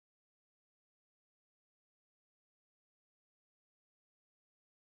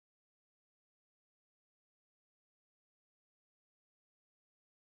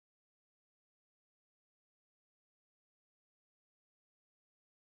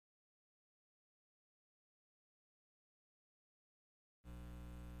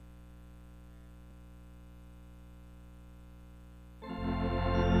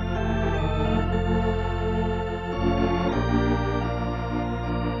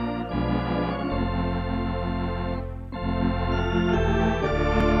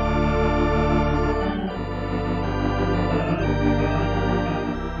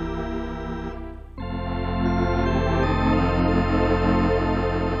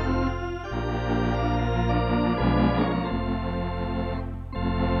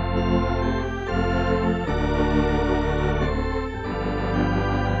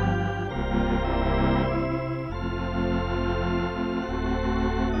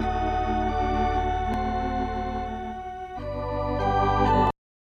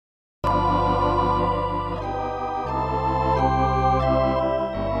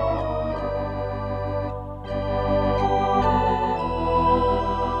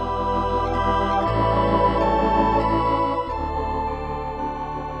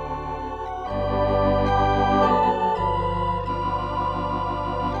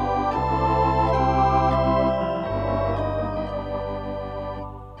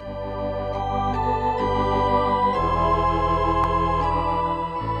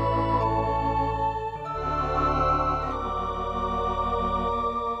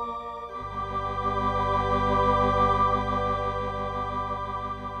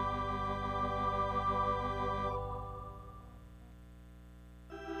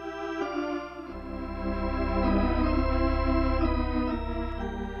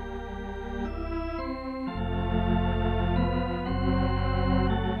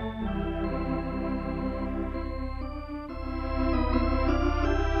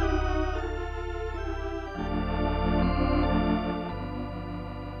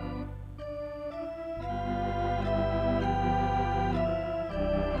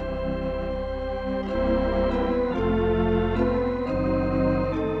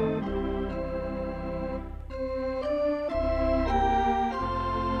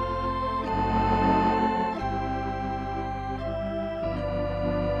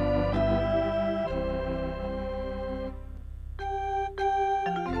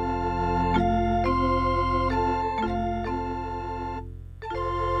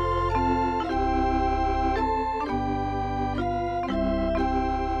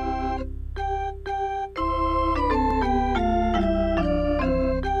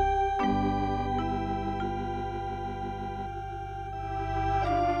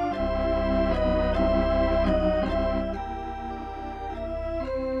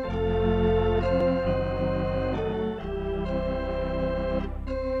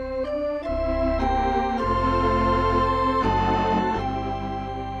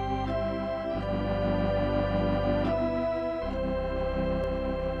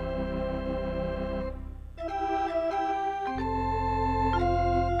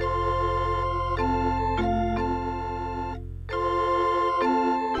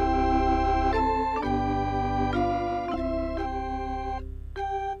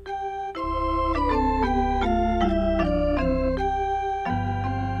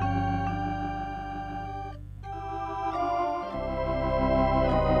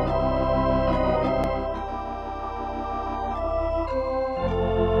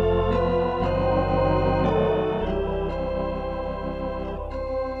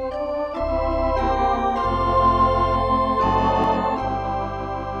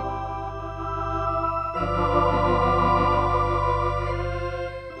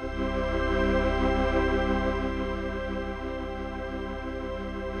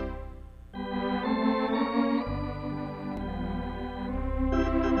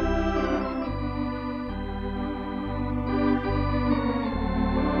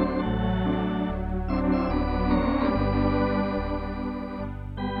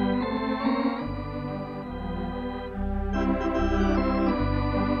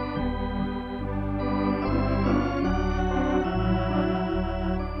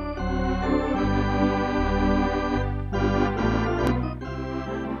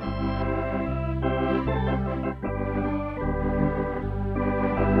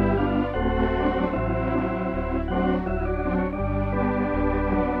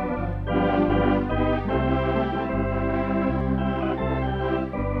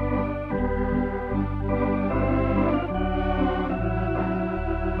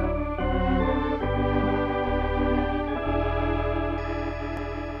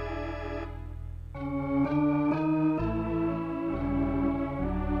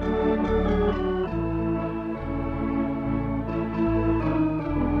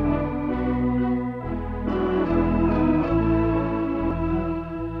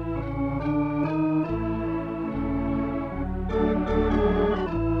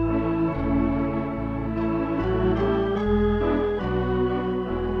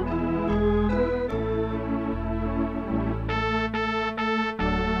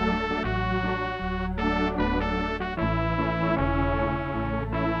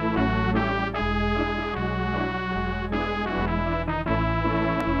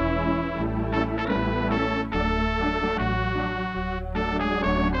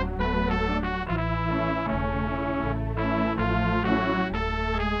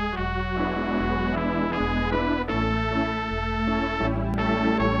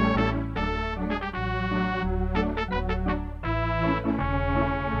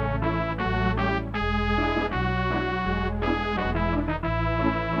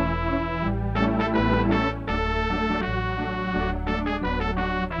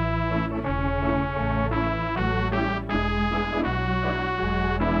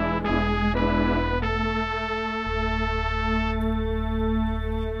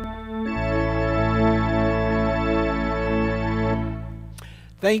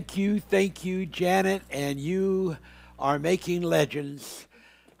Thank you, Janet, and you are making legends.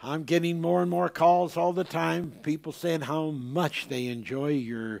 I'm getting more and more calls all the time, people saying how much they enjoy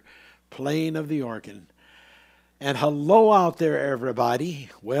your playing of the organ. And hello out there, everybody.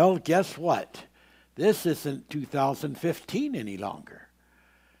 Well, guess what? This isn't 2015 any longer.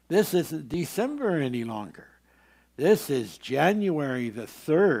 This isn't December any longer. This is January the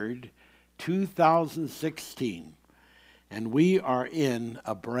 3rd, 2016. And we are in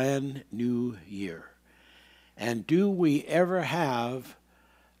a brand new year. And do we ever have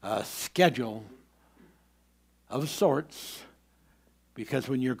a schedule of sorts? Because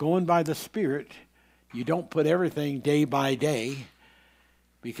when you're going by the Spirit, you don't put everything day by day,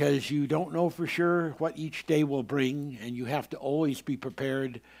 because you don't know for sure what each day will bring, and you have to always be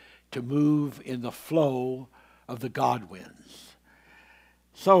prepared to move in the flow of the God winds.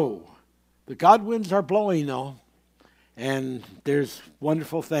 So, the God winds are blowing though, and there's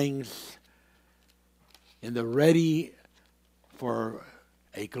wonderful things in the ready for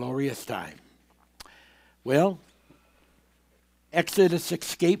a glorious time. Well, Exodus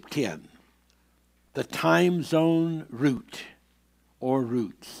Escape 10, the time zone route or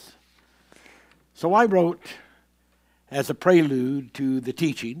roots. So I wrote as a prelude to the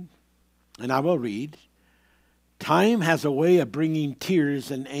teaching, and I will read, time has a way of bringing tears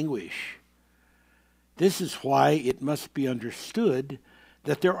and anguish. This is why it must be understood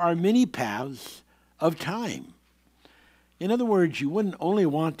that there are many paths of time. In other words, you wouldn't only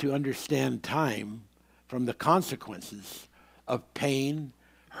want to understand time from the consequences of pain,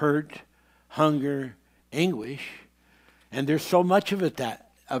 hurt, hunger, anguish, and there's so much of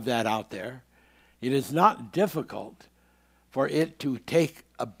that out there. It is not difficult for it to take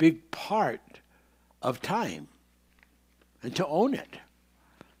a big part of time and to own it.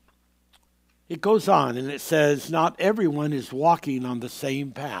 It goes on and it says, not everyone is walking on the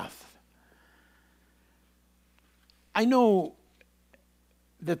same path. I know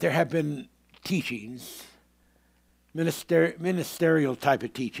that there have been teachings, ministerial type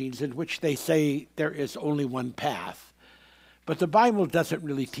of teachings, in which they say there is only one path. But the Bible doesn't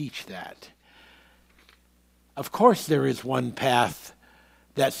really teach that. Of course there is one path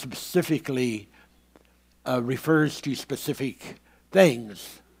that specifically refers to specific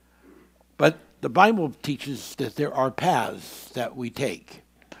things. But the Bible teaches that there are paths that we take.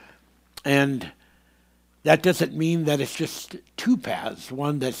 And that doesn't mean that it's just two paths,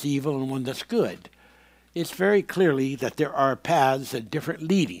 one that's evil and one that's good. It's very clearly that there are paths and different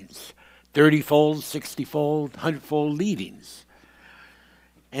leadings, 30-fold, 60-fold, 100-fold leadings.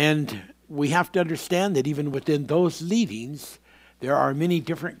 And we have to understand that even within those leadings, there are many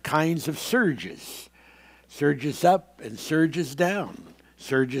different kinds of surges. Surges up and surges down.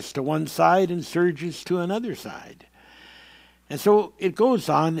 Surges to one side and surges to another side. And so it goes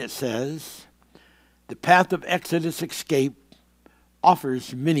on, it says, the path of Exodus escape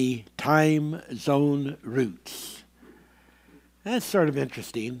offers many time zone routes. That's sort of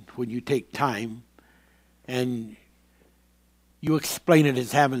interesting when you take time and you explain it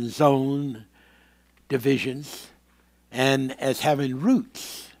as having zone divisions and as having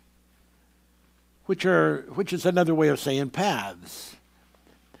routes, which is another way of saying paths.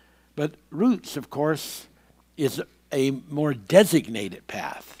 But routes, of course, is a more designated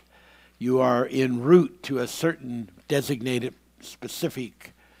path. You are en route to a certain designated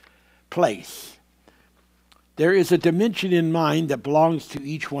specific place. There is a dimension in mind that belongs to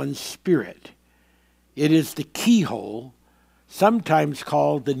each one's spirit. It is the keyhole, sometimes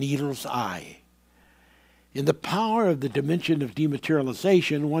called the needle's eye. In the power of the dimension of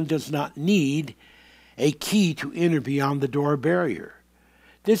dematerialization, one does not need a key to enter beyond the door barrier.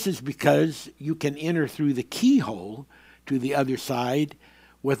 This is because you can enter through the keyhole to the other side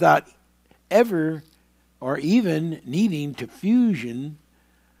without ever or even needing to fusion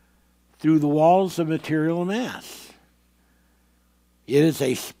through the walls of material mass. It is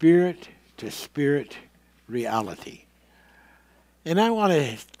a spirit-to-spirit reality. And I want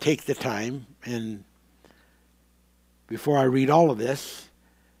to take the time, and before I read all of this,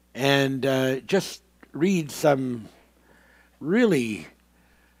 and just read some really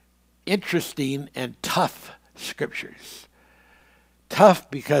interesting and tough scriptures.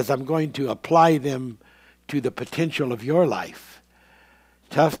 Tough because I'm going to apply them to the potential of your life.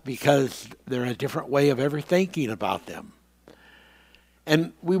 Tough because they're a different way of ever thinking about them.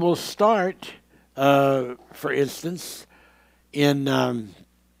 And we will start, for instance, in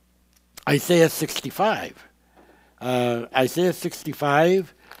Isaiah 65. Isaiah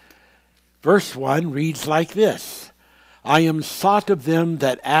 65, verse 1 reads like this. I am sought of them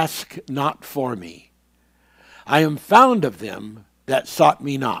that ask not for me. I am found of them that sought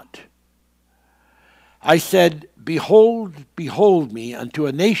me not. I said, behold, behold me unto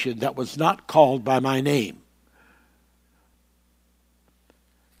a nation that was not called by my name.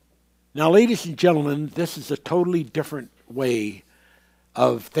 Now, ladies and gentlemen, this is a totally different way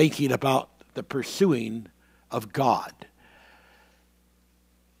of thinking about the pursuing of God.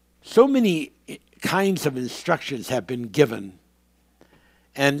 So many kinds of instructions have been given,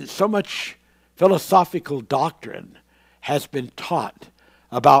 and so much philosophical doctrine has been taught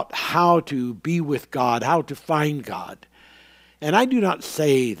about how to be with God, how to find God. And I do not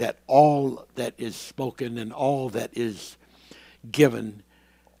say that all that is spoken and all that is given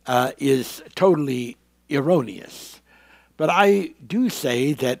is totally erroneous. But I do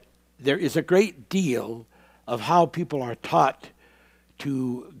say that there is a great deal of how people are taught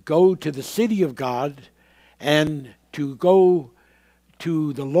to go to the city of God and to go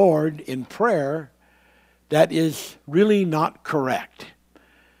to the Lord in prayer that is really not correct.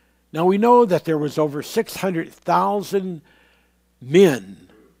 Now we know that there was over 600,000 men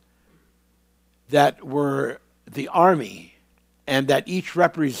that were the army, and that each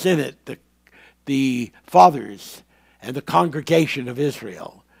represented the fathers and the congregation of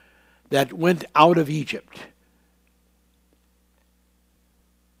Israel that went out of Egypt.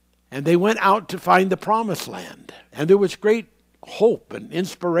 And they went out to find the promised land. And there was great hope and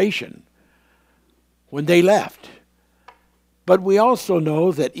inspiration when they left. But we also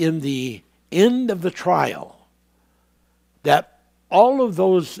know that in the end of the trial, that all of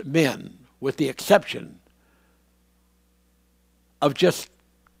those men, with the exception of just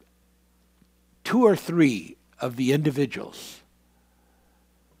 2 or 3 of the individuals,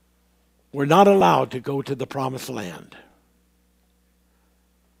 were not allowed to go to the promised land.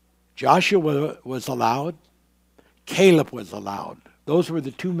 Joshua was allowed. Caleb was allowed. Those were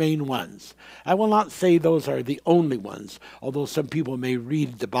the 2 main ones. I will not say those are the only ones, although some people may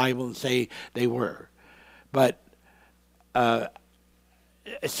read the Bible and say they were. But,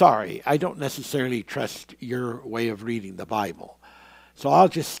 sorry, I don't necessarily trust your way of reading the Bible. So I'll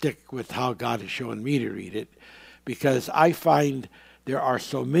just stick with how God has shown me to read it, because I find there are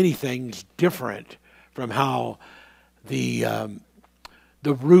so many things different from how the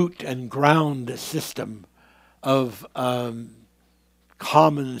root and ground system of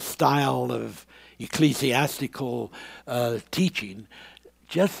common style of ecclesiastical teaching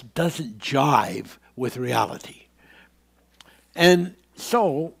just doesn't jive with reality. And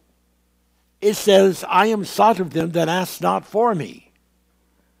so it says, I am sought of them that ask not for me.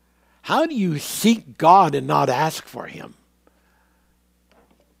 How do you seek God and not ask for him?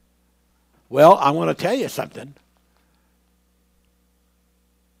 Well, I want to tell you something.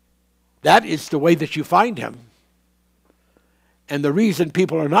 That is the way that you find him. And the reason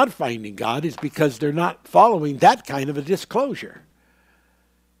people are not finding God is because they're not following that kind of a disclosure.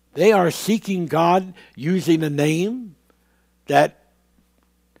 They are seeking God using a name that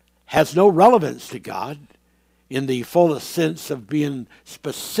has no relevance to God in the fullest sense of being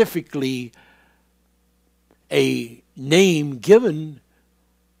specifically a name given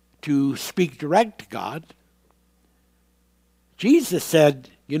to speak direct to God. Jesus said,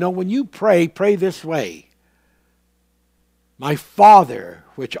 you know, when you pray, pray this way. My Father,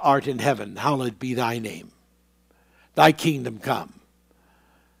 which art in heaven, hallowed be thy name. Thy kingdom come.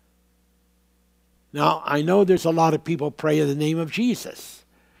 Now, I know there's a lot of people pray in the name of Jesus.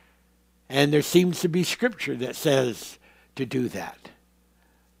 And there seems to be scripture that says to do that.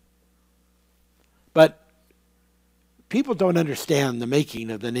 But people don't understand the making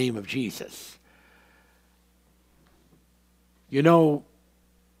of the name of Jesus. You know,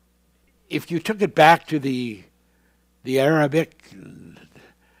 if you took it back to the Arabic,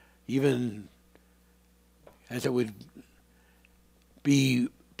 even as it would be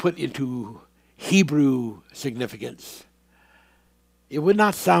put into Hebrew significance, it would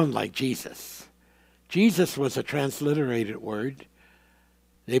not sound like Jesus. Jesus was a transliterated word.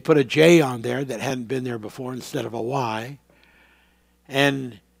 They put a J on there that hadn't been there before instead of a Y.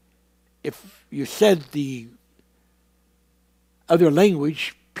 And if you said the other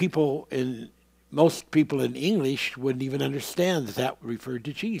language, most people in English wouldn't even understand that referred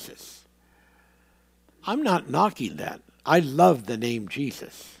to Jesus. I'm not knocking that. I love the name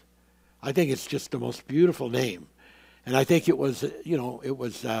Jesus. I think it's just the most beautiful name. And I think it was,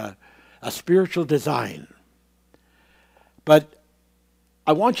 a spiritual design. But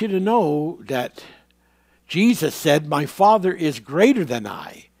I want you to know that Jesus said, my Father is greater than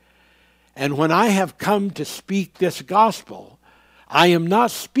I. And when I have come to speak this gospel, I am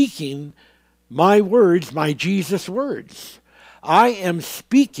not speaking my words, my Jesus words. I am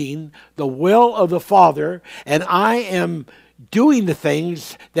speaking the will of the Father, and I am doing the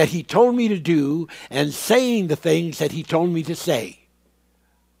things that he told me to do and saying the things that he told me to say.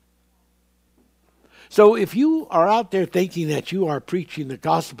 So if you are out there thinking that you are preaching the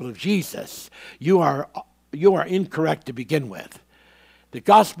gospel of Jesus, you are incorrect to begin with. The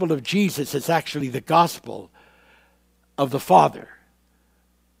gospel of Jesus is actually the gospel of the Father.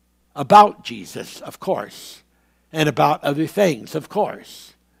 About Jesus, of course, and about other things, of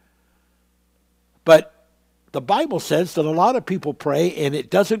course. But the Bible says that a lot of people pray and it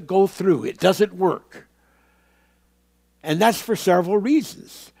doesn't go through, it doesn't work. And that's for several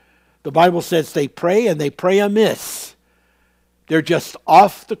reasons. The Bible says they pray and they pray amiss. They're just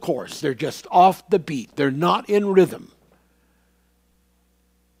off the course. They're just off the beat. They're not in rhythm.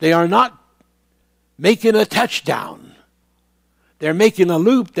 They are not making a touchdown. They're making a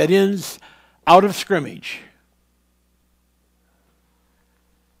loop that ends out of scrimmage.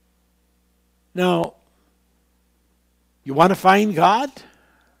 Now, you want to find God?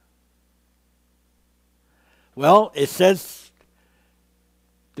 Well, it says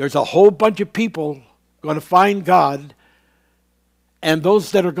there's a whole bunch of people going to find God, and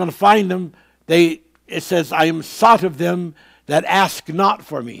those that are going to find him, it says, I am sought of them that ask not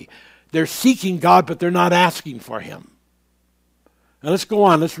for me. They're seeking God, but they're not asking for him. Now let's go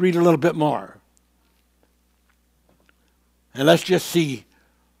on. Let's read a little bit more. And let's just see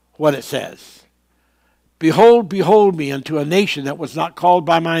what it says. Behold, behold me unto a nation that was not called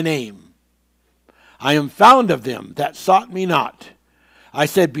by my name. I am found of them that sought me not. I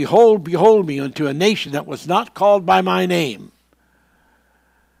said, behold, behold me unto a nation that was not called by my name.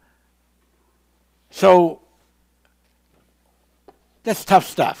 So, that's tough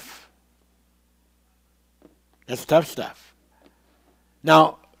stuff. That's tough stuff.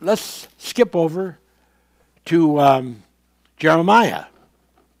 Now, let's skip over to Jeremiah.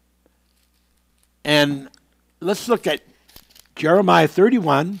 And let's look at Jeremiah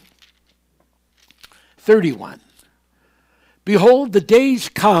 31. Behold, the days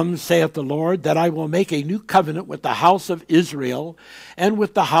come, saith the Lord, that I will make a new covenant with the house of Israel and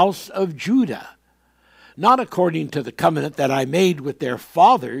with the house of Judah, not according to the covenant that I made with their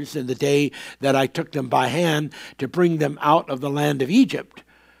fathers in the day that I took them by hand to bring them out of the land of Egypt,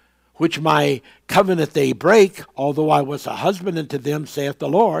 which my covenant they break, although I was a husband unto them, saith the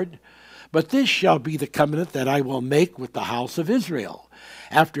Lord. But this shall be the covenant that I will make with the house of Israel.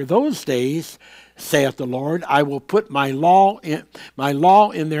 After those days, saith the Lord, I will put my law in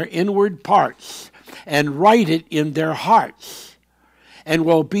their inward parts, and write it in their hearts, and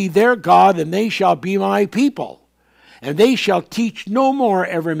will be their God, and they shall be my people. And they shall teach no more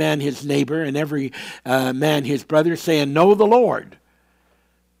every man his neighbor, and every man his brother, saying, Know the Lord.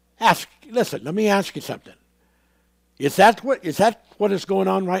 Listen, let me ask you something. Is that what is going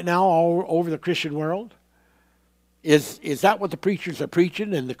on right now all over the Christian world? Is that what the preachers are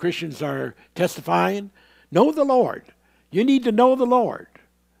preaching and the Christians are testifying? Know the Lord. You need to know the Lord.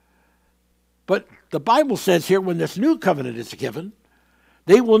 But the Bible says here, when this new covenant is given,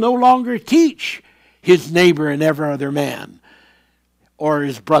 they will no longer teach his neighbor and every other man or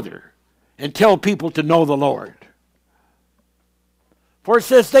his brother and tell people to know the Lord. For it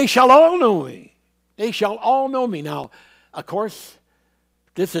says, they shall all know me. They shall all know me. Now, of course,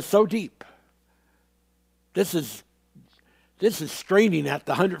 this is so deep. This is straining at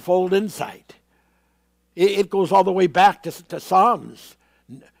the hundredfold insight. It goes all the way back to Psalms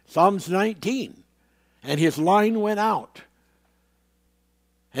 19. And his line went out.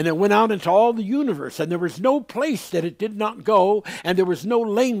 And it went out into all the universe. And there was no place that it did not go. And there was no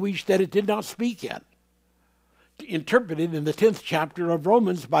language that it did not speak in. Interpreted in the 10th chapter of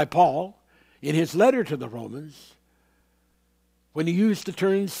Romans by Paul, in his letter to the Romans, when he used the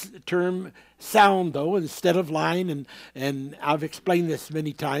term sound, though, instead of line, and I've explained this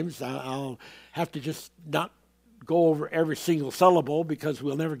many times, I'll have to just not go over every single syllable because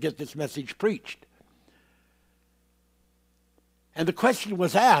we'll never get this message preached. And the question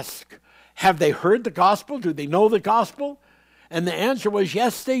was asked, have they heard the gospel? Do they know the gospel? And the answer was,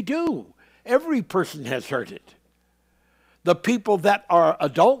 yes, they do. Every person has heard it. The people that are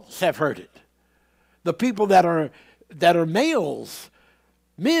adults have heard it. The people that are males,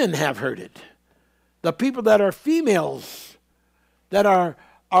 men have heard it. The people that are females, that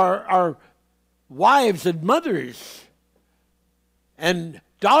are wives and mothers and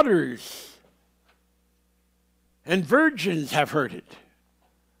daughters and virgins have heard it.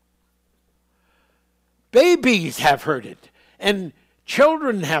 Babies have heard it, and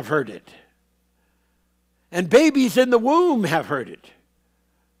children have heard it. And babies in the womb have heard it.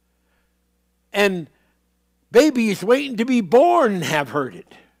 And babies waiting to be born have heard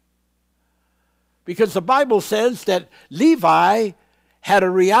it. Because the Bible says that Levi had a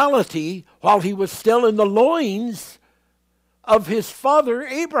reality while he was still in the loins of his father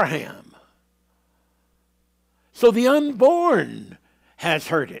Abraham. So the unborn has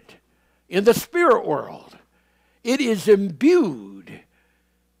heard it in the spirit world. It is imbued.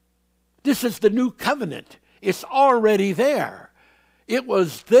 This is the new covenant. It's already there. It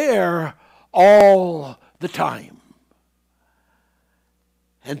was there all the time.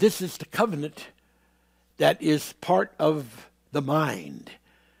 And this is the covenant that is part of the mind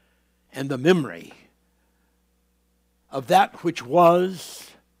and the memory of that which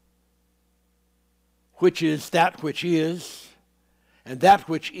was, which is that which is, and that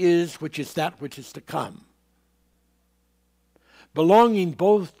which is that which is to come. Belonging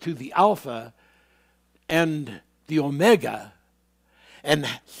both to the Alpha and the Omega, and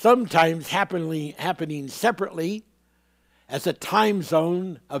sometimes happening separately as a time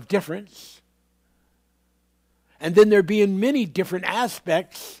zone of difference. And then there being many different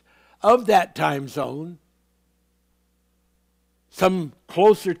aspects of that time zone, some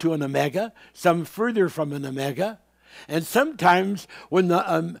closer to an omega, some further from an omega, and sometimes when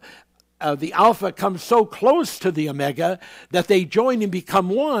the alpha comes so close to the omega that they join and become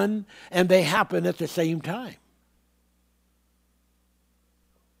one, and they happen at the same time.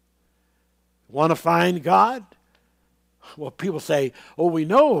 Want to find God? Well, people say, "Oh, we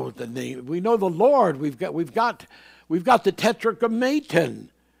know the name. We know the Lord. We've got the Tetragrammaton.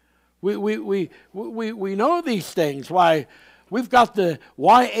 We know these things. Why, we've got the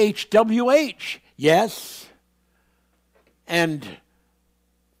YHWH. Yes, and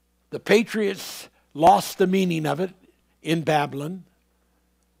the patriots lost the meaning of it in Babylon.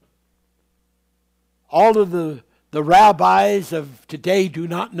 All of the rabbis of today do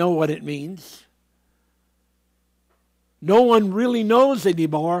not know what it means. No one really knows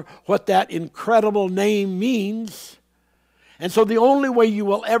anymore what that incredible name means. And so the only way you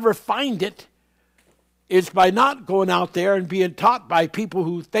will ever find it is by not going out there and being taught by people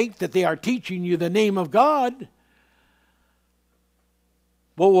who think that they are teaching you the name of God.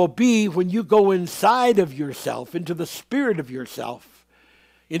 What will be when you go inside of yourself, into the spirit of yourself,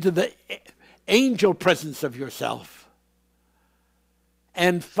 into the angel presence of yourself,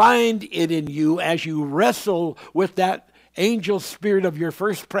 and find it in you as you wrestle with that angel spirit of your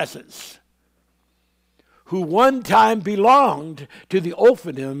first presence, who one time belonged to the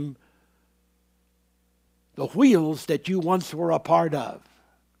Ophanim, the wheels that you once were a part of.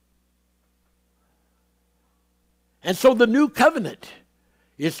 And so the new covenant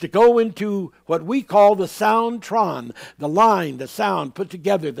is to go into what we call the soundtron, the line, the sound put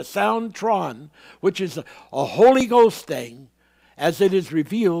together, the soundtron, which is a Holy Ghost thing as it is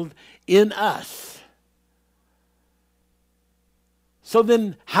revealed in us. So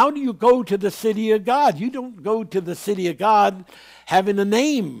then, how do you go to the city of God? You don't go to the city of God having a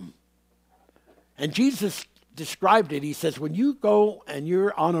name. And Jesus described it. He says, when you go and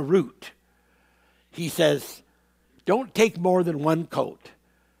you're on a route, he says, don't take more than one coat.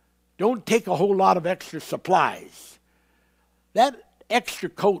 Don't take a whole lot of extra supplies. That extra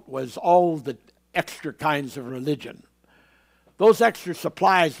coat was all the extra kinds of religion. Those extra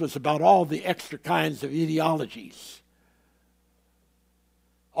supplies was about all the extra kinds of ideologies.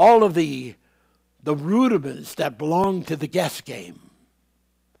 All of the rudiments that belong to the guess game.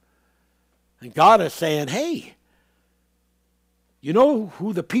 And God is saying, hey, you know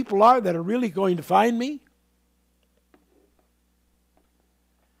who the people are that are really going to find me?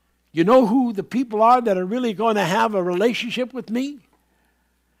 You know who the people are that are really going to have a relationship with me?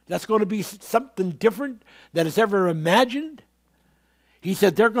 That's going to be something different than is ever imagined. He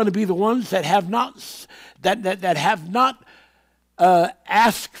said they're going to be the ones that have not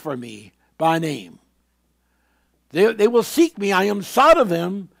asked for me by name. They will seek me. I am sought of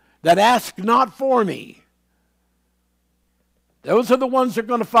them that ask not for me. Those are the ones that are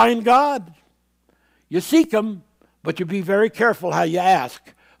going to find God. You seek him, but you be very careful how you ask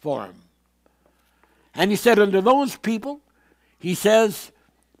for him. And he said, under those people, he says,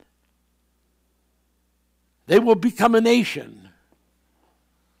 they will become a nation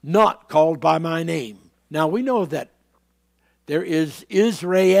not called by my name. Now we know that there is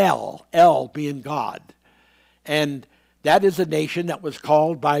Israel, El being God. And that is a nation that was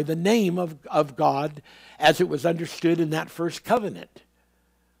called by the name of God as it was understood in that first covenant.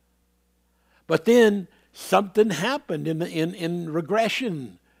 But then something happened in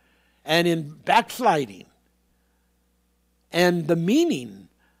regression and in backsliding. And the meaning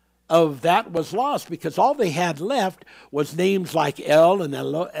of that was lost because all they had left was names like El and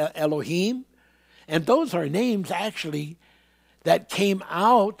Elohim. And those are names actually that came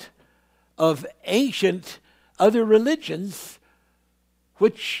out of ancient other religions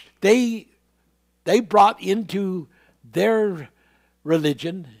which they brought into their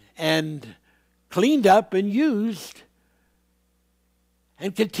religion and cleaned up and used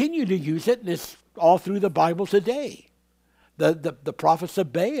and continue to use it, and it's all through the Bible today. The prophets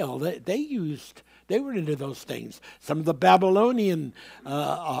of Baal, they were into those things. Some of the Babylonian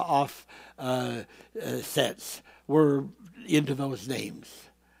sets were into those names.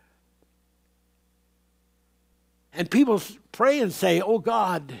 And people pray and say, oh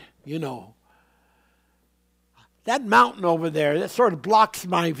God, that mountain over there, that sort of blocks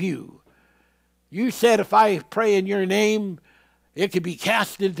my view. You said if I pray in your name, it could be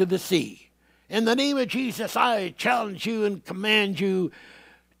cast into the sea. In the name of Jesus, I challenge you and command you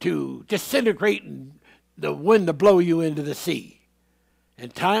to disintegrate and the wind to blow you into the sea.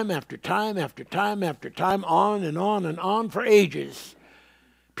 And time after time after time after time, on and on and on for ages,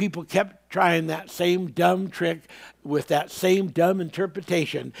 people kept trying that same dumb trick with that same dumb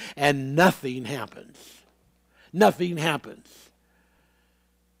interpretation, and nothing happens. Nothing happens.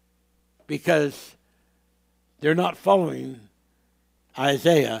 Because they're not following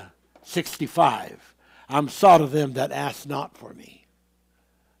Isaiah 65. I'm sought of them that ask not for me.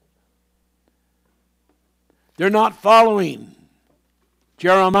 They're not following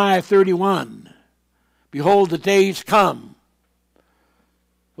Jeremiah 31. Behold, the days come.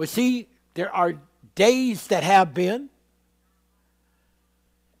 Well, see, there are days that have been,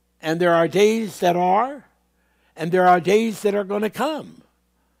 and there are days that are, and there are days that are going to come.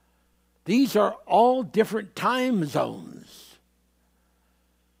 These are all different time zones.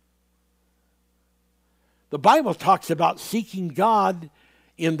 The Bible talks about seeking God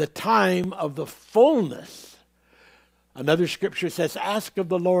in the time of the fullness. Another scripture says, ask of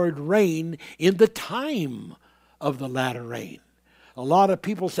the Lord rain in the time of the latter rain. A lot of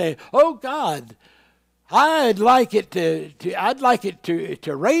people say, oh God, I'd like it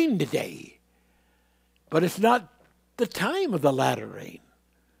to rain today. But it's not the time of the latter rain.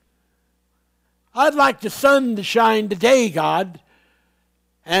 I'd like the sun to shine today, God,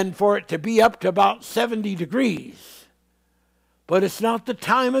 and for it to be up to about 70 degrees. But it's not the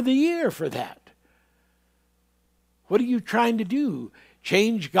time of the year for that. What are you trying to do?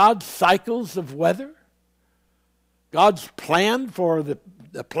 Change God's cycles of weather? God's plan for the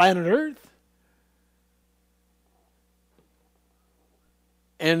planet Earth?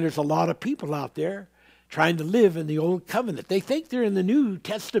 And there's a lot of people out there trying to live in the old covenant. They think they're in the New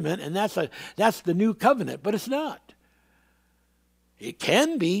Testament, and that's the new covenant, but it's not. It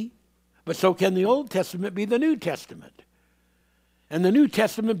can be, but so can the Old Testament be the New Testament. And the New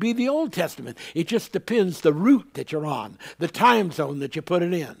Testament be the Old Testament. It just depends the route that you're on, the time zone that you put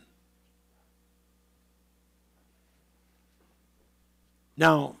it in.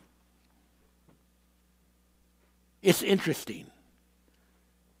 Now, it's interesting.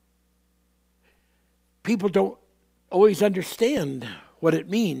 People don't always understand what it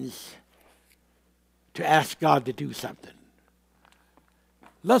means to ask God to do something.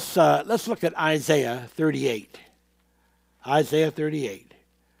 Let's look at Isaiah 38. Isaiah 38.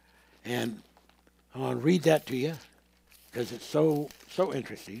 And I want to read that to you because it's so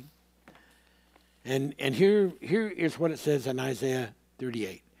interesting. And here is what it says in Isaiah 38.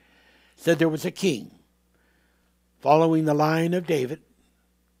 It said there was a king following the line of David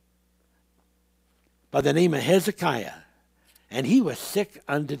by the name of Hezekiah, and he was sick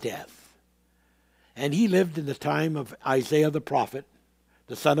unto death. And he lived in the time of Isaiah the prophet,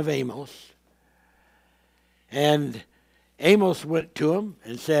 the son of Amos. And Amos went to him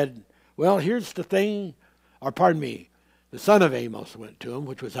and said, well, here's the thing, the son of Amos went to him,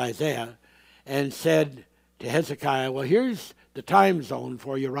 which was Isaiah, and said to Hezekiah, well, here's the time zone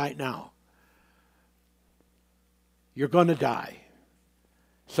for you right now. You're going to die.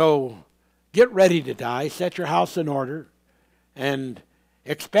 So get ready to die, set your house in order, and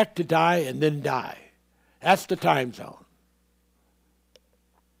expect to die and then die. That's the time zone.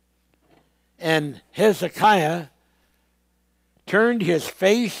 And Hezekiah turned his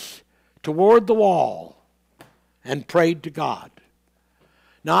face toward the wall and prayed to God.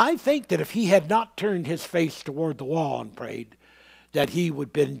 Now, I think that if he had not turned his face toward the wall and prayed, that he would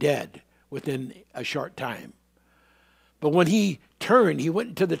have been dead within a short time. But when he turned, he went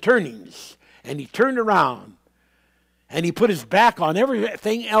into the turnings, and he turned around, and he put his back on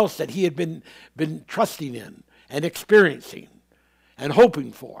everything else that he had been trusting in and experiencing and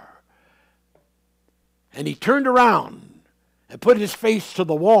hoping for. And he turned around and put his face to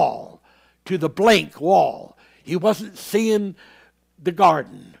the wall, to the blank wall. He wasn't seeing the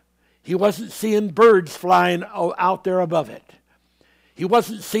garden. He wasn't seeing birds flying out there above it. He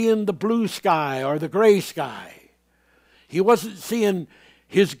wasn't seeing the blue sky or the gray sky. He wasn't seeing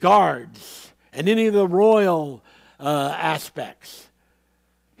his guards and any of the royal aspects.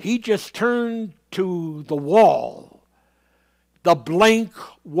 He just turned to the wall, the blank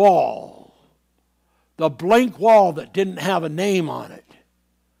wall that didn't have a name on it,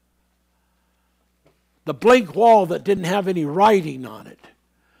 the blank wall that didn't have any writing on it,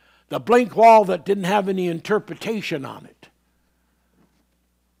 the blank wall that didn't have any interpretation on it.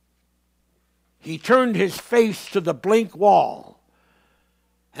 He turned his face to the blank wall,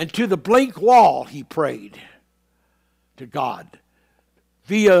 and to the blank wall he prayed to God,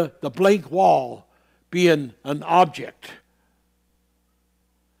 via the blank wall being an object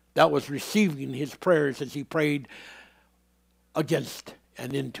that was receiving his prayers as he prayed against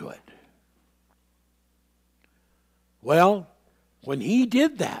and into it. Well, when he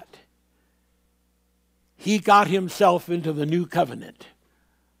did that, he got himself into the new covenant.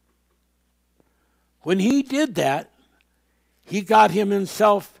 When he did that, he got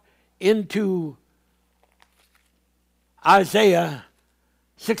himself into Isaiah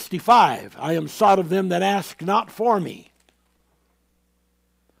 65. I am sought of them that ask not for me.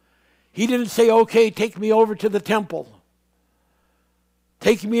 He didn't say, okay, take me over to the temple.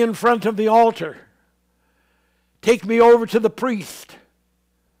 Take me in front of the altar. Take me over to the priest.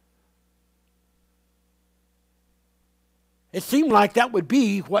 It seemed like that would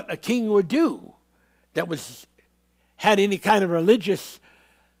be what a king would do that had any kind of religious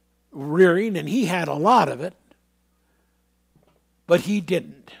rearing, and he had a lot of it, but he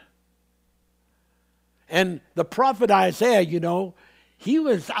didn't. And the prophet Isaiah, he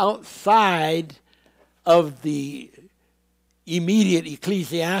was outside of the immediate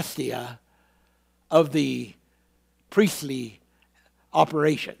ecclesiastia of the priestly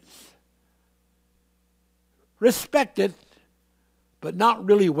operations. Respected, but not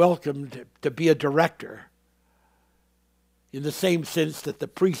really welcomed to be a director in the same sense that the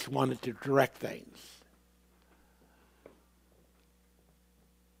priest wanted to direct things.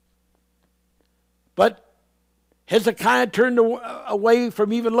 But Hezekiah turned away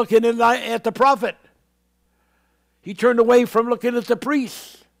from even looking at the prophet. He turned away from looking at the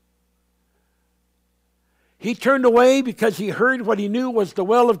priests. He turned away because he heard what he knew was the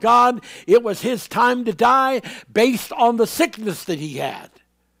will of God. It was his time to die based on the sickness that he had.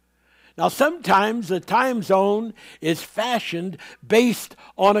 Now, sometimes the time zone is fashioned based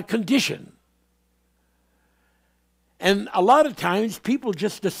on a condition. And a lot of times people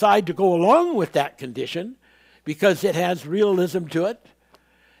just decide to go along with that condition because it has realism to it.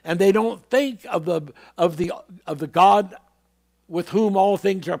 And they don't think of the God with whom all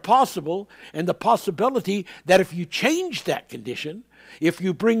things are possible, and the possibility that if you change that condition, if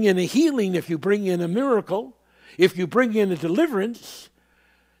you bring in a healing, if you bring in a miracle, if you bring in a deliverance,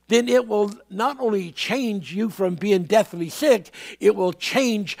 then it will not only change you from being deathly sick, it will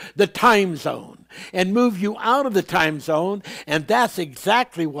change the time zone and move you out of the time zone. And that's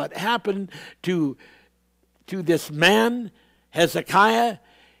exactly what happened to this man, Hezekiah.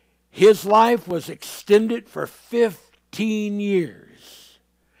 His life was extended for 15 years.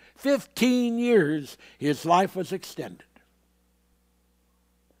 15 years his life was extended.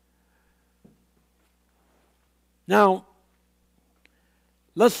 Now,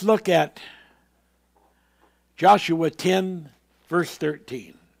 let's look at Joshua 10, verse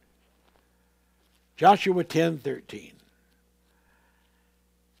 13. Joshua 10, 13.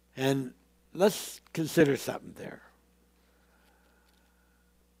 And let's consider something there.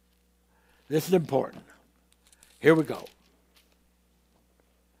 This is important. Here we go.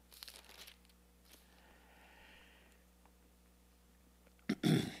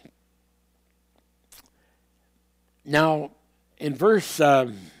 Now, in verse,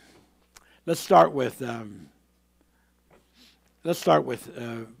 let's start with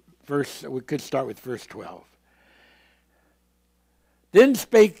verse. We could start with verse 12. Then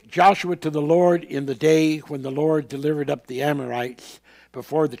spake Joshua to the Lord in the day when the Lord delivered up the Amorites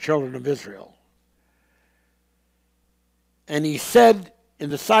before the children of Israel. And he said in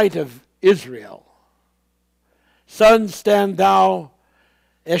the sight of Israel, Sun, stand thou,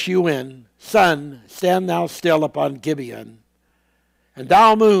 S-U-N, sun, stand thou still upon Gibeon, and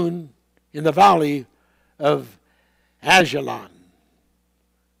thou, moon, in the valley of Ajalon.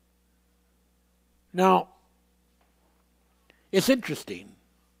 Now, it's interesting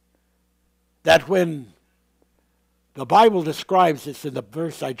that when the Bible describes this in the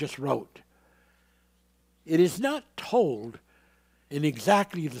verse I just wrote, it is not told in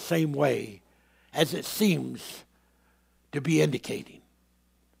exactly the same way as it seems to be indicating.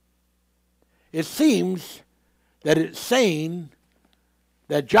 It seems that it's saying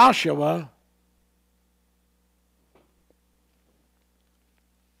that Joshua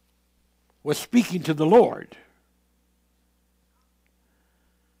was speaking to the Lord.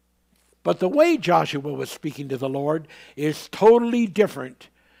 But the way Joshua was speaking to the Lord is totally different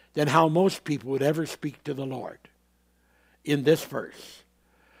than how most people would ever speak to the Lord in this verse.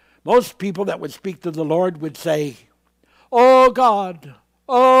 Most people that would speak to the Lord would say, "Oh God,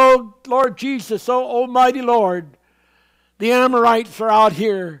 oh Lord Jesus, oh Almighty Lord, the Amorites are out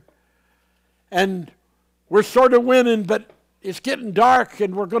here, and we're sort of winning, but it's getting dark,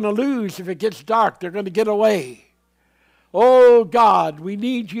 and we're going to lose if it gets dark. They're going to get away. Oh God, we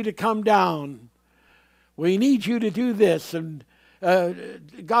need you to come down. We need you to do this, and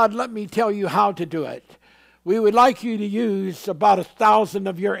God, let me tell you how to do it. We would like you to use about 1,000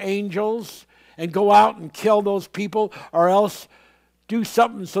 of your angels and go out and kill those people, or else do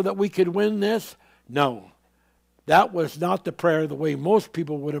something so that we could win this." No, that was not the prayer the way most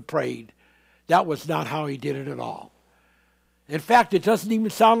people would have prayed. That was not how he did it at all. In fact, it doesn't even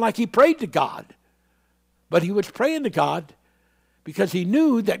sound like he prayed to God. But he was praying to God because he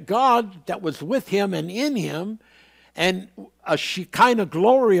knew that God that was with him and in him, and a kind of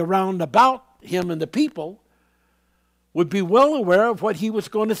glory around about him and the people, would be well aware of what he was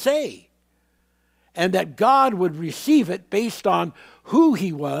going to say. And that God would receive it based on who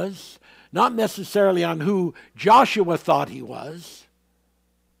he was, not necessarily on who Joshua thought he was,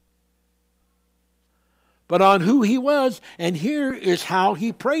 but on who he was. And here is how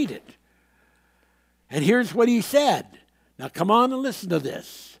he prayed it. And here's what he said. Now come on and listen to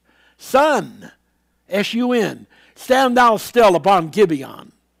this. "Sun," S-U-N, "stand thou still upon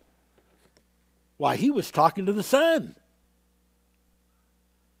Gibeon." Why, he was talking to the sun.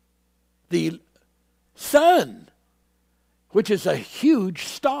 The sun, which is a huge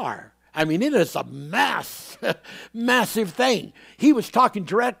star. I mean, it is a massive thing. He was talking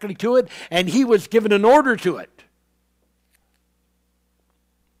directly to it, and he was giving an order to it.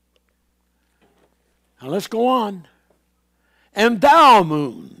 Now let's go on. "And thou,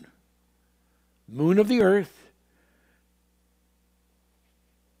 moon," moon of the earth,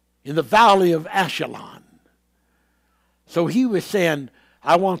 "in the valley of Ashelon." So he was saying,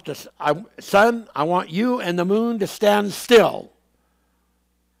 sun, I want you and the moon to stand still.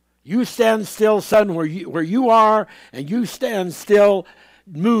 You stand still, sun, where you are, and you stand still,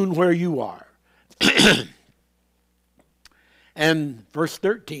 moon, where you are. And verse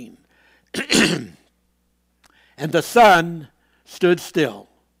 13. "And the sun stood still,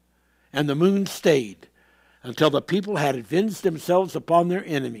 and the moon stayed, until the people had avenged themselves upon their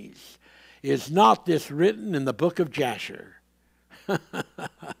enemies. Is not this written in the book of Jasher?"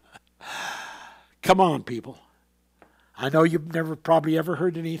 Come on, people. I know you've never probably ever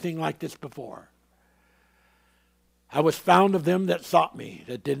heard anything like this before. "I was found of them that sought me,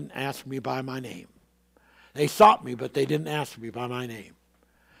 that didn't ask me by my name." They sought me, but they didn't ask me by my name.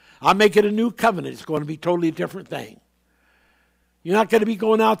 I'm making a new covenant. It's going to be a totally different thing. You're not going to be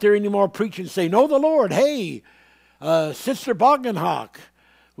going out there anymore preaching and saying, "Know the Lord. Hey, Sister Boggenhawk,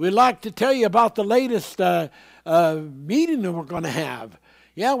 we'd like to tell you about the latest meeting that we're going to have.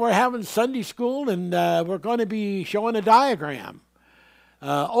 Yeah, we're having Sunday school, and we're going to be showing a diagram.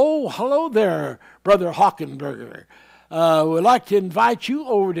 Oh, hello there, Brother Hockenberger. We'd like to invite you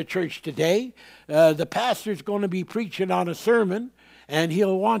over to church today. The pastor's going to be preaching on a sermon, and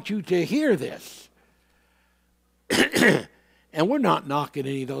he'll want you to hear this." And we're not knocking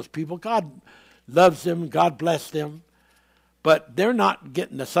any of those people. God loves them. God bless them. But they're not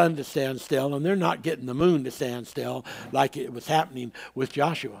getting the sun to stand still, and they're not getting the moon to stand still like it was happening with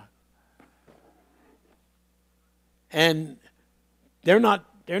Joshua. And they're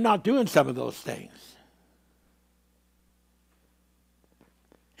not doing some of those things.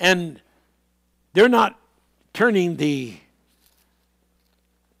 And they're not turning the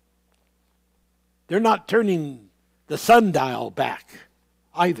sundial back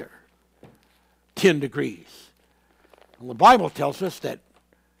either 10 degrees. Well, the Bible tells us that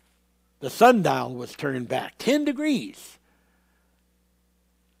the sundial was turned back 10 degrees.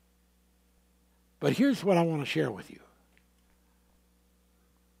 But here's what I want to share with you.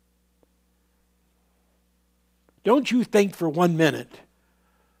 Don't you think for 1 minute,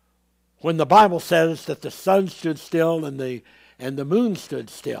 when the Bible says that the sun stood still and the moon stood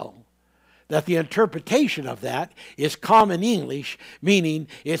still, that the interpretation of that is common English, meaning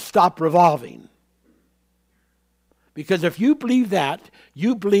it stopped revolving. Because if you believe that,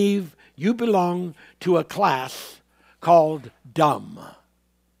 you believe you belong to a class called dumb.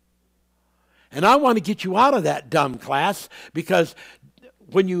 And I want to get you out of that dumb class, because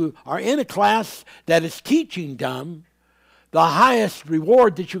when you are in a class that is teaching dumb, the highest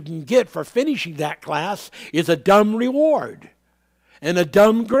reward that you can get for finishing that class is a dumb reward and a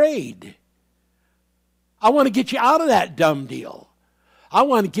dumb grade. I want to get you out of that dumb deal. I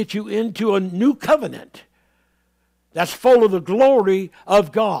want to get you into a new covenant that's full of the glory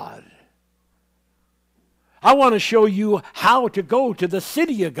of God. I want to show you how to go to the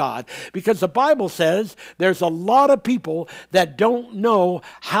city of God, because the Bible says there's a lot of people that don't know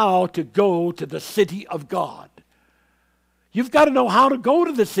how to go to the city of God. You've got to know how to go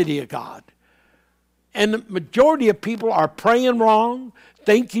to the city of God. And the majority of people are praying wrong,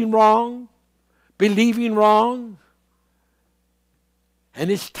 thinking wrong, believing wrong. And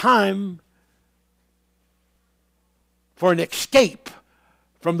it's time for an escape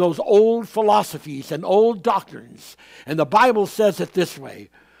from those old philosophies and old doctrines. And the Bible says it this way: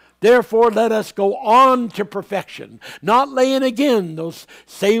 therefore let us go on to perfection, not laying again those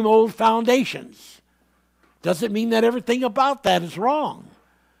same old foundations. Doesn't mean that everything about that is wrong.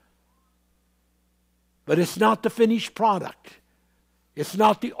 But it's not the finished product. It's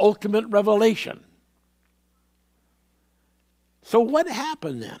not the ultimate revelation. So what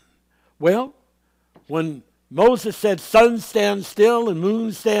happened then? Well, when Moses said, sun stand still and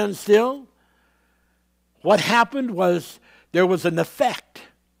moon stand still, what happened was there was an effect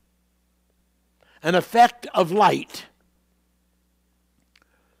of light.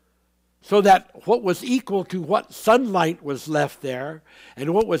 So that what was equal to what sunlight was left there,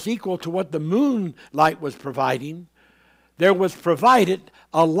 and what was equal to what the moonlight was providing, there was provided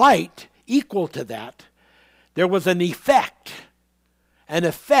a light equal to that. There was an effect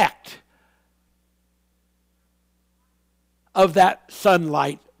of that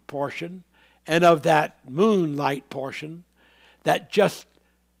sunlight portion and of that moonlight portion that just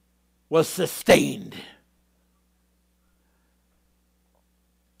was sustained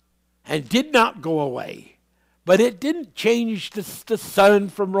and did not go away. But it didn't change the sun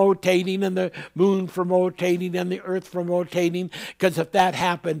from rotating and the moon from rotating and the earth from rotating, because if that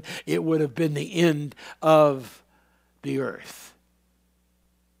happened, it would have been the end of the earth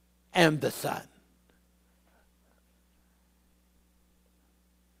and the sun.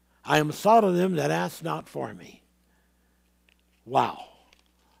 I am sought of them that ask not for me. Wow.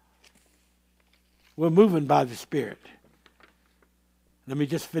 We're moving by the Spirit. Let me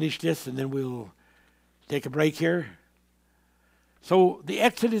just finish this and then we'll take a break here. So the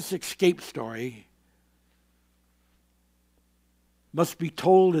Exodus escape story must be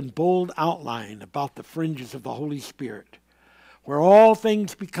told in bold outline about the fringes of the Holy Spirit, where all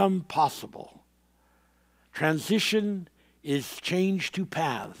things become possible. Transition is changed to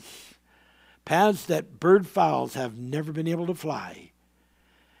paths that bird fowls have never been able to fly,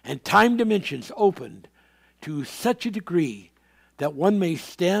 and time dimensions opened to such a degree that one may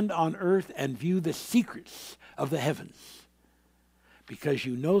stand on earth and view the secrets of the heavens, because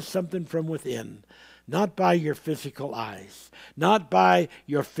you know something from within, not by your physical eyes, not by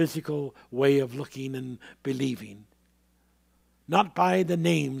your physical way of looking and believing, not by the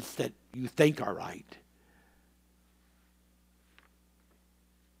names that you think are right.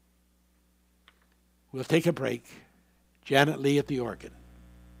 We'll take a break. Janet Lee at the organ.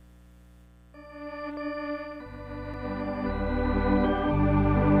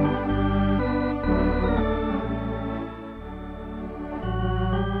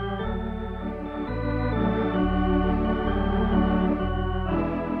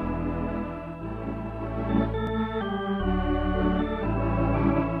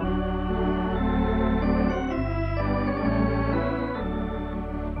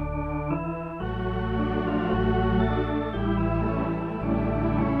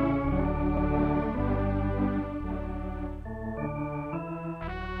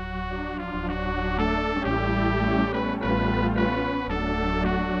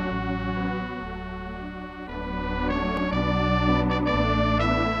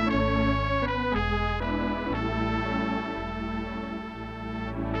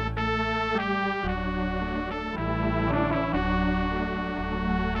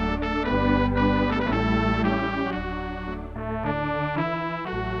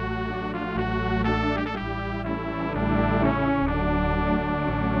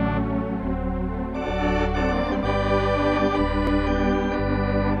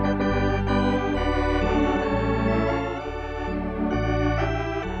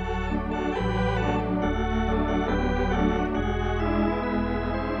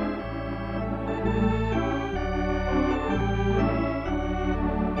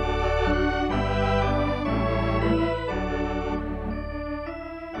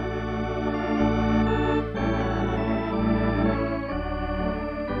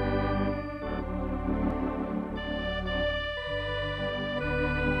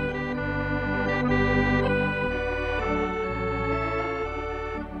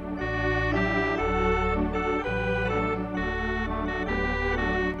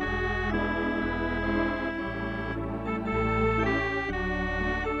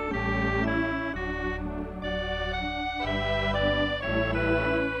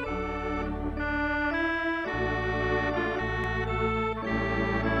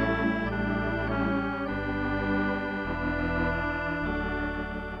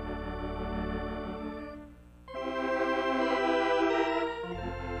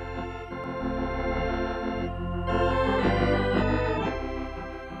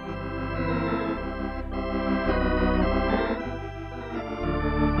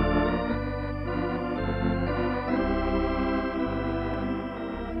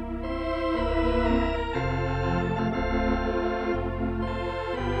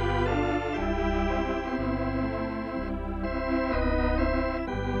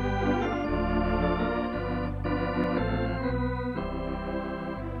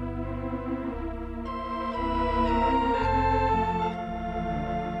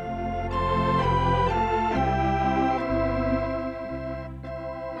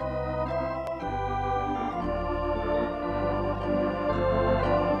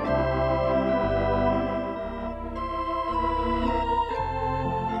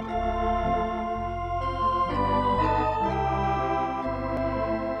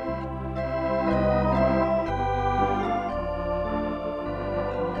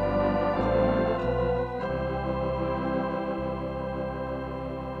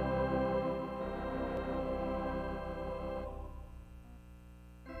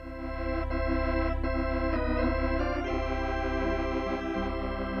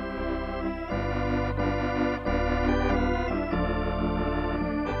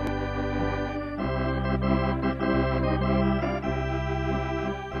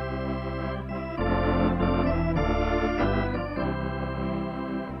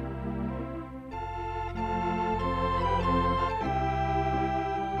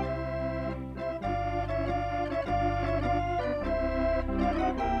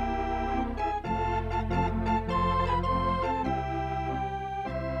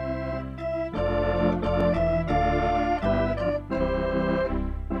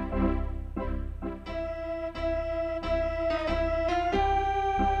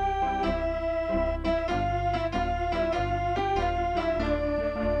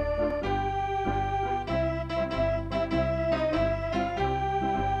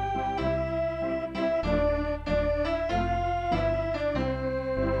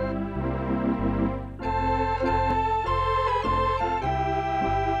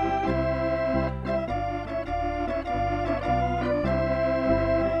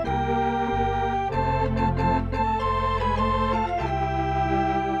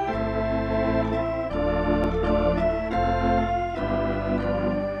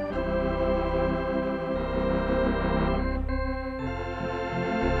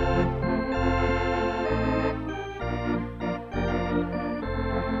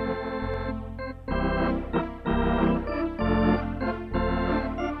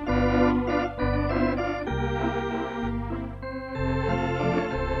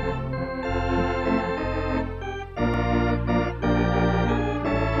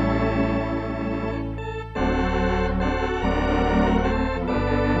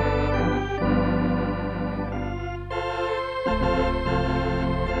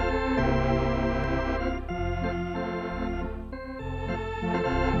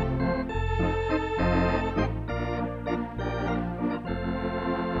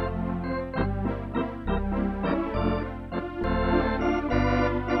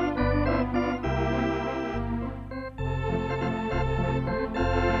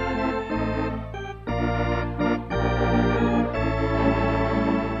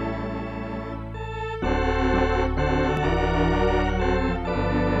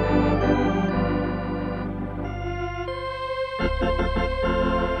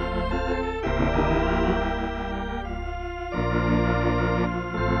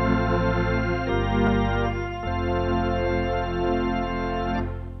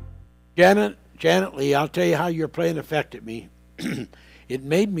 Janet Lee, I'll tell you how your playing affected me. It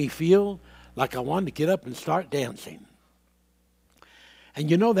made me feel like I wanted to get up and start dancing. And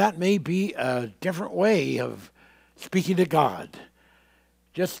you know, that may be a different way of speaking to God.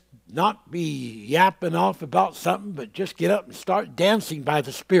 Just not be yapping off about something, but just get up and start dancing by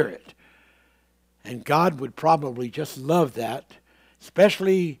the Spirit. And God would probably just love that,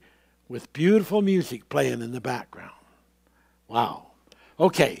 especially with beautiful music playing in the background. Wow.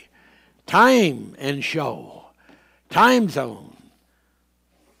 Okay. Time and show. Time zone.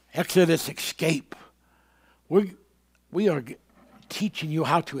 Exodus escape. We are teaching you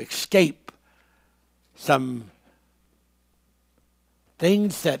how to escape some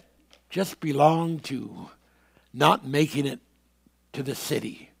things that just belong to not making it to the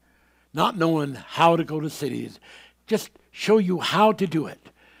city, not knowing how to go to cities. Just show you how to do it.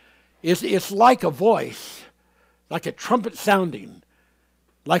 It's like a voice, like a trumpet sounding,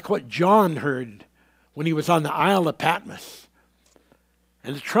 like what John heard when he was on the Isle of Patmos.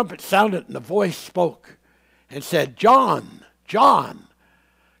 And the trumpet sounded and the voice spoke and said, John, John,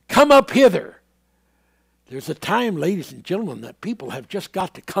 come up hither. There's a time, ladies and gentlemen, that people have just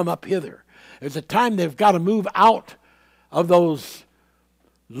got to come up hither. There's a time they've got to move out of those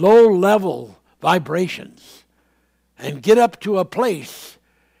low-level vibrations and get up to a place.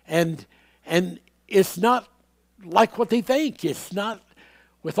 And it's not like what they think. It's not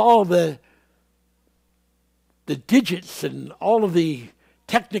with all the digits and all of the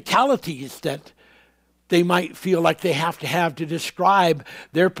technicalities that they might feel like they have to describe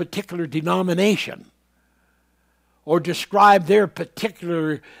their particular denomination or describe their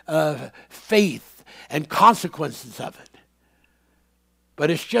particular faith and consequences of it. But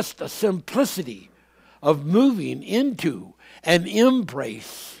it's just a simplicity of moving into an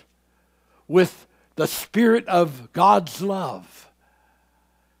embrace with the Spirit of God's love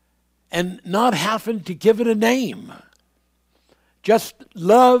and not having to give it a name. Just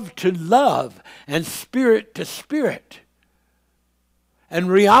love to love and spirit to spirit and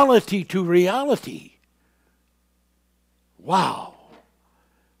reality to reality. Wow.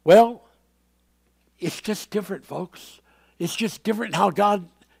 Well, it's just different, folks. It's just different how God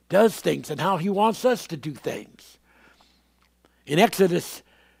does things and how he wants us to do things. In Exodus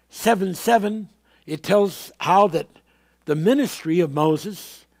 7:7, it tells how that the ministry of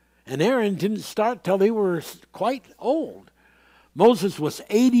Moses and Aaron didn't start till they were quite old. Moses was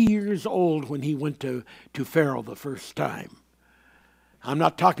 80 years old when he went to Pharaoh the first time. I'm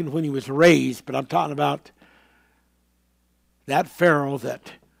not talking when he was raised, but I'm talking about that Pharaoh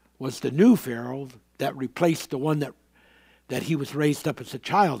that was the new Pharaoh that replaced the one that he was raised up as a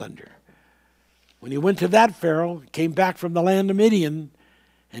child under. When he went to that Pharaoh, came back from the land of Midian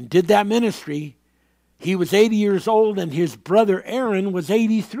and did that ministry, he was 80 years old and his brother Aaron was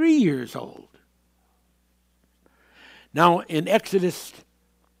 83 years old. Now in Exodus,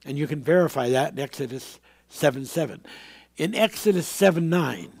 and you can verify that in Exodus 7:7. In Exodus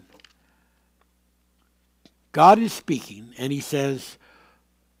 7:9, God is speaking and he says,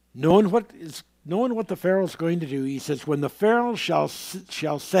 knowing what the Pharaoh's going to do, he says, when the Pharaoh shall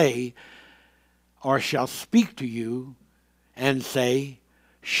say or shall speak to you and say,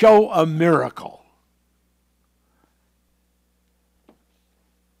 show a miracle.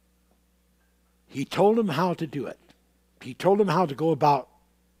 He told him how to do it. He told him how to go about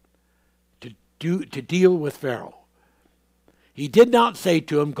to deal with Pharaoh. He did not say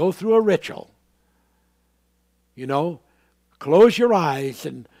to him, go through a ritual. You know, close your eyes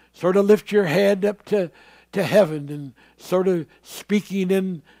and sort of lift your head up to heaven and sort of speaking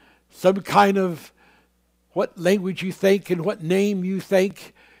in some kind of what language you think and what name you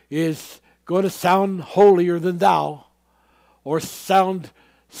think is going to sound holier than thou or sound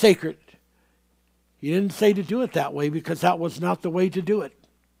sacred. He didn't say to do it that way because that was not the way to do it.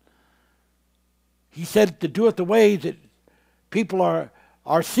 He said to do it the way that people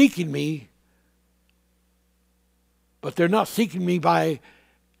are seeking me, but they're not seeking me by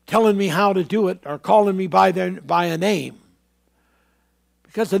telling me how to do it or calling me by a name.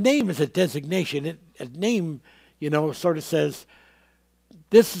 Because a name is a designation. A name, sort of says,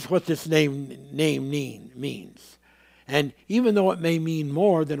 this is what this name means. And even though it may mean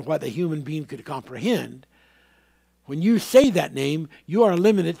more than what a human being could comprehend, when you say that name, you are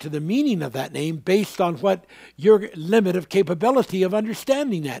limited to the meaning of that name based on what your limit of capability of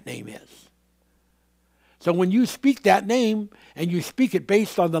understanding that name is. So when you speak that name, and you speak it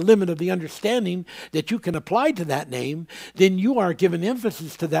based on the limit of the understanding that you can apply to that name, then you are giving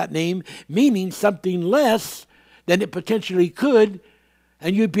emphasis to that name, meaning something less than it potentially could,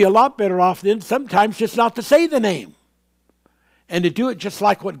 and you'd be a lot better off then sometimes just not to say the name. and to do it just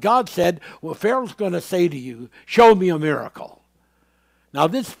like what God said. Well, Pharaoh's going to say to you, show me a miracle. Now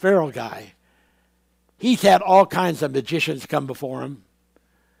this Pharaoh guy, he's had all kinds of magicians come before him.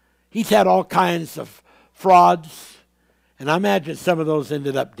 He's had all kinds of frauds, and I imagine some of those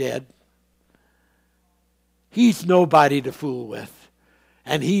ended up dead. He's nobody to fool with,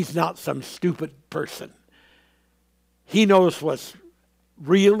 and he's not some stupid person. He knows what's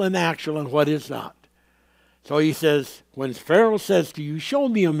real and actual and what is not. So he says, when Pharaoh says to you, show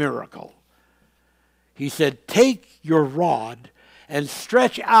me a miracle, he said, take your rod and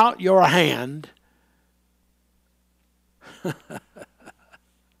stretch out your hand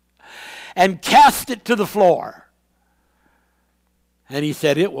and cast it to the floor. And he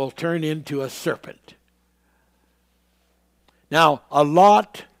said, it will turn into a serpent. Now, a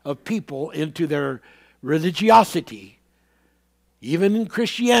lot of people into their religiosity, even in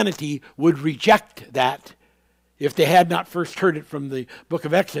Christianity, would reject that if they had not first heard it from the book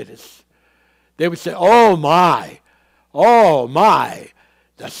of Exodus. They would say, oh my,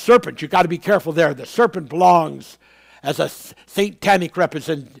 the serpent, you've got to be careful there. The serpent belongs as a satanic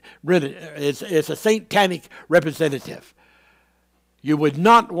is a satanic representative. You would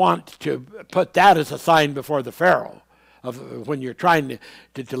not want to put that as a sign before the Pharaoh of when you're trying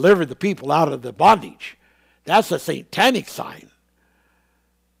to deliver the people out of the bondage. That's a satanic sign.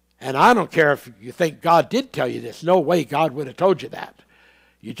 And I don't care if you think God did tell you this. No way God would have told you that.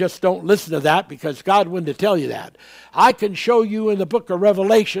 You just don't listen to that because God wouldn't tell you that. I can show you in the book of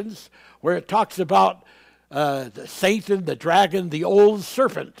Revelations where it talks about the Satan, the dragon, the old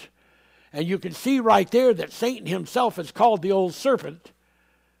serpent. And you can see right there that Satan himself is called the old serpent.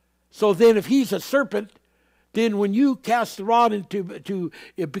 So then if he's a serpent, then when you cast the rod to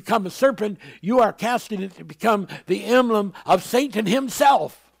become a serpent, you are casting it to become the emblem of Satan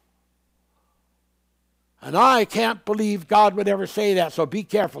himself. And I can't believe God would ever say that, so be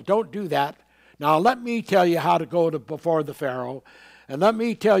careful. Don't do that. Now let me tell you how to go before the Pharaoh, and let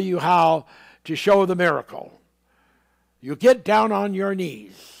me tell you how to show the miracle. You get down on your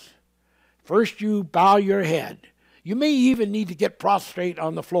knees. First you bow your head. You may even need to get prostrate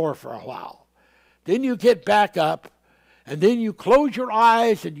on the floor for a while. Then you get back up, and then you close your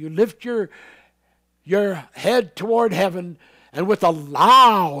eyes and you lift your head toward heaven, and with a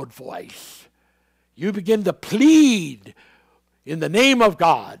loud voice, you begin to plead in the name of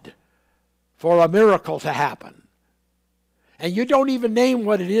God for a miracle to happen. And you don't even name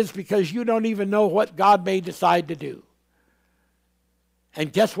what it is because you don't even know what God may decide to do.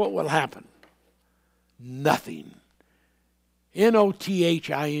 And guess what will happen? Nothing.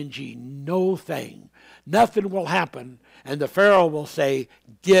 N-O-T-H-I-N-G, no thing. Nothing will happen, and the Pharaoh will say,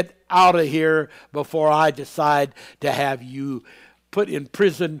 get out of here before I decide to have you put in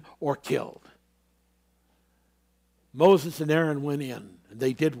prison or killed. Moses and Aaron went in, and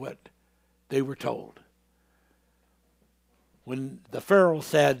they did what they were told. When the Pharaoh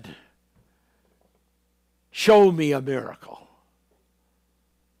said, show me a miracle,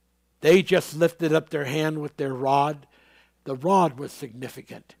 they just lifted up their hand with their rod. The rod was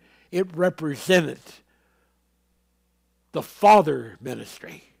significant. It represented the Father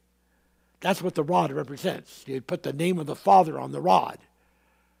ministry. That's what the rod represents. You put the name of the Father on the rod.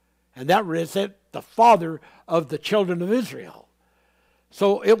 And that represents the Father of the children of Israel.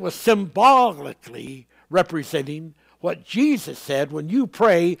 So it was symbolically representing what Jesus said, when you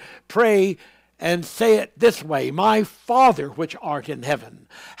pray, pray and say it this way, my Father which art in heaven,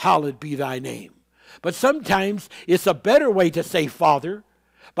 hallowed be thy name. But sometimes it's a better way to say Father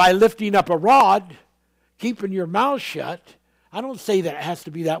by lifting up a rod, keeping your mouth shut. I don't say that it has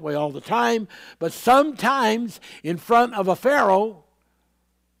to be that way all the time, but sometimes in front of a Pharaoh,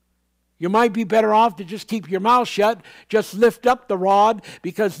 you might be better off to just keep your mouth shut, just lift up the rod,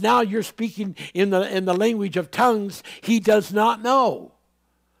 because now you're speaking in the language of tongues he does not know.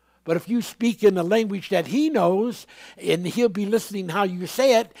 But if you speak in the language that he knows, and he'll be listening how you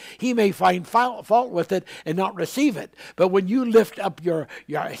say it, he may find fault with it and not receive it. But when you lift up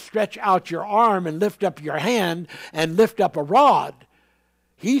stretch out your arm and lift up your hand and lift up a rod,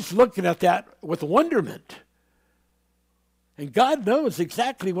 he's looking at that with wonderment. And God knows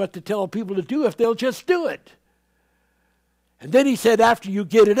exactly what to tell people to do if they'll just do it. And then he said, after you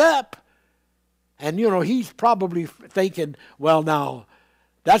get it up, and he's probably thinking, well, now,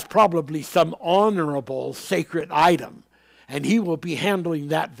 that's probably some honorable sacred item. And he will be handling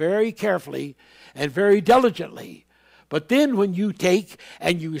that very carefully and very diligently. But then when you take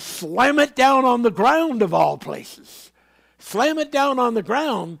and you slam it down on the ground of all places, slam it down on the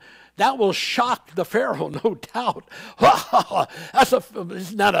ground, that will shock the Pharaoh, no doubt.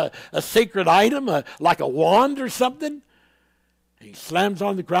 Isn't that a sacred item, like a wand or something? And he slams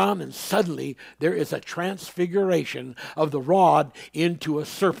on the ground, and suddenly there is a transfiguration of the rod into a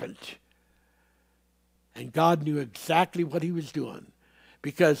serpent. And God knew exactly what he was doing.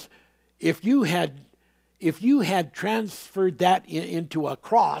 Because if you had transferred that into a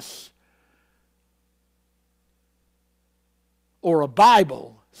cross or a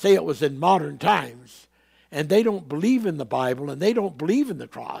Bible, say it was in modern times, and they don't believe in the Bible and they don't believe in the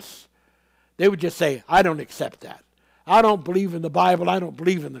cross, they would just say, I don't accept that. I don't believe in the Bible. I don't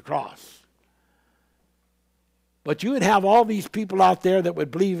believe in the cross. But you would have all these people out there that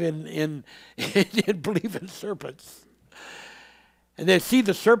would believe in believe in serpents. And they'd see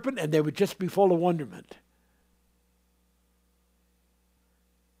the serpent and they would just be full of wonderment.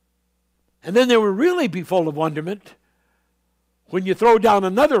 And then they would really be full of wonderment when you throw down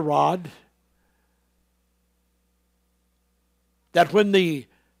another rod, that when the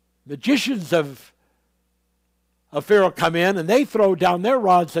magicians of Pharaoh come in and they throw down their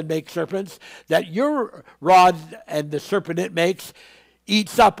rods and make serpents, that your rod and the serpent it makes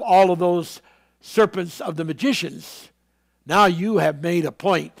eats up all of those serpents of the magicians. Now you have made a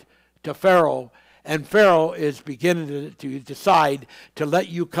point to Pharaoh, and Pharaoh is beginning to decide to let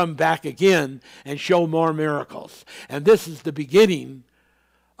you come back again and show more miracles. And this is the beginning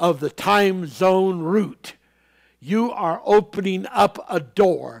of the time zone route. You are opening up a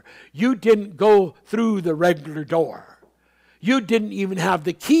door. You didn't go through the regular door. You didn't even have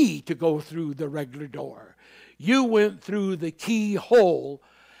the key to go through the regular door. You went through the keyhole,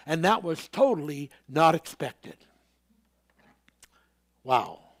 and that was totally not expected.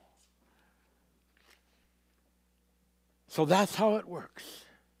 Wow. So that's how it works.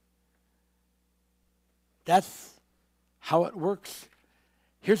 That's how it works.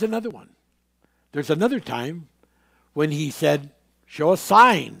 Here's another one. There's another time when he said, show a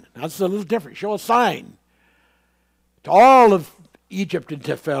sign. That's a little different. Show a sign to all of Egypt and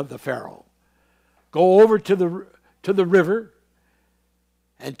to the Pharaoh. Go over to the river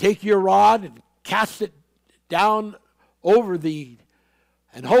and take your rod and cast it down over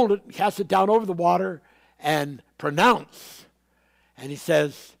and hold it and cast it down over the water and pronounce. And he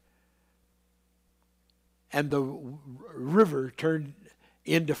says, and the river turned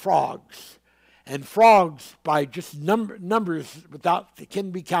into frogs. And frogs, by just numbers without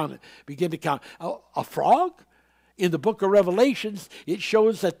can be counted, begin to count. A frog? In the book of Revelations, it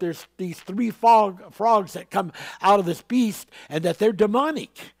shows that there's these three frogs that come out of this beast and that they're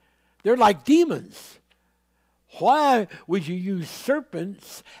demonic. They're like demons. Why would you use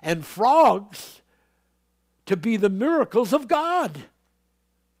serpents and frogs to be the miracles of God?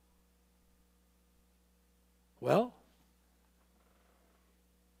 Well,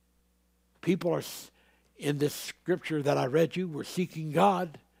 people are, in this scripture that I read you, were seeking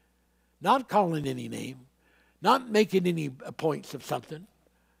God, not calling any name, not making any points of something.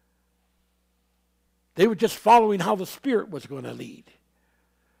 They were just following how the Spirit was going to lead.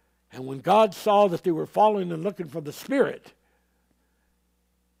 And when God saw that they were following and looking for the Spirit,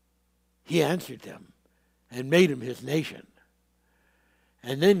 he answered them and made them his nation.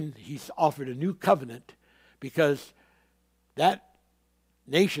 And then he's offered a new covenant, because that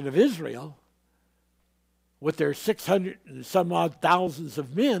nation of Israel, with their 600 and some odd thousands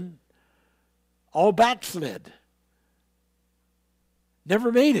of men, all backslid.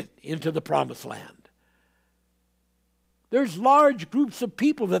 Never made it into the promised land. There's large groups of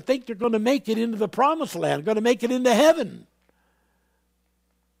people that think they're going to make it into the promised land, going to make it into heaven.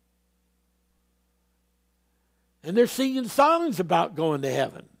 And they're singing songs about going to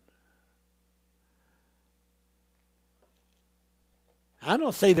heaven. I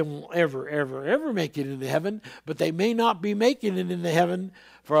don't say they won't ever make it into heaven, but they may not be making it into heaven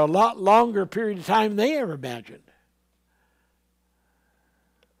for a lot longer period of time than they ever imagined.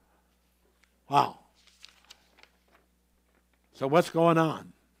 Wow. So what's going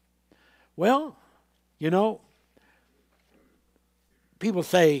on? Well, people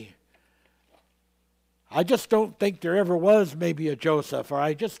say, I just don't think there ever was maybe a Joseph, or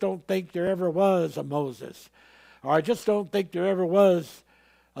I just don't think there ever was a Moses, or I just don't think there ever was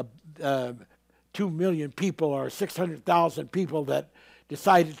 2 million people or 600,000 people that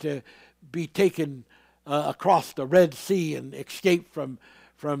decided to be taken across the Red Sea and escape from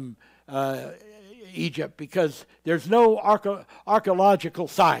Egypt, because there's no archaeological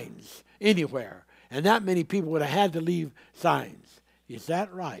signs anywhere. And that many people would have had to leave signs. Is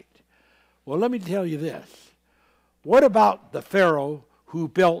that right? Well, let me tell you this. What about the Pharaoh who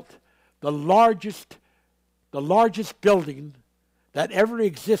built the largest building that ever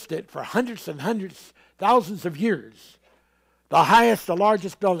existed for hundreds and hundreds, thousands of years? The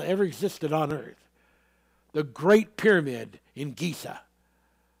largest building that ever existed on earth. the Great Pyramid in Giza?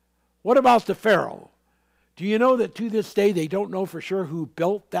 What about the Pharaoh? Do you know that to this day they don't know for sure who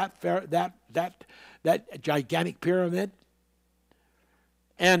built that gigantic pyramid?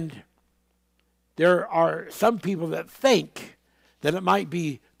 And there are some people that think that it might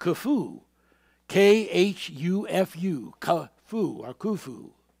be Khufu, Khufu, Khufu.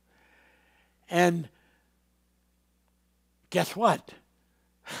 And guess what?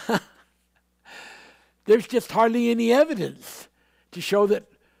 There's just hardly any evidence to show that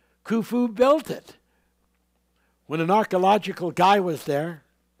Khufu built it. When an archaeological guy was there,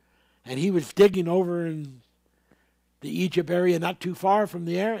 and he was digging over in the Egypt area not too far from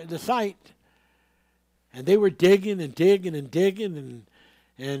the site, and they were digging and digging and digging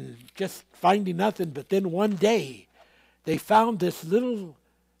and just finding nothing. But then one day, they found this little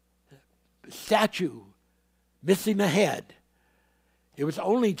statue missing a head. It was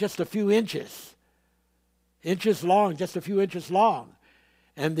only just a few inches long, just a few inches long.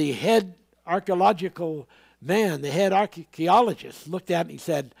 And the head archaeological man, the head archaeologist, looked at it and he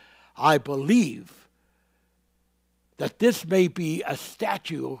said, I believe that this may be a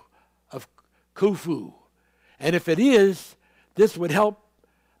statue of Khufu. And if it is, this would help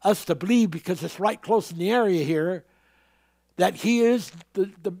us to believe, because it's right close in the area here, that he is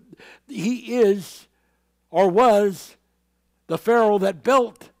or was the Pharaoh that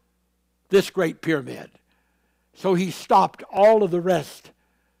built this great pyramid. So he stopped all of the rest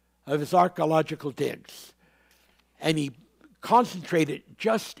of his archaeological digs, and he concentrated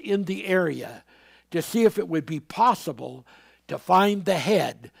just in the area to see if it would be possible to find the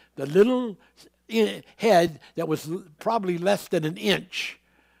head, the little head that was probably less than an inch.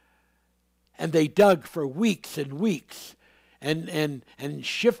 And they dug for weeks and weeks and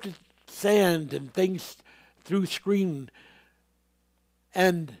shifted sand and things through screen.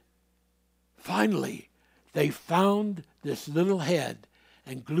 And finally, they found this little head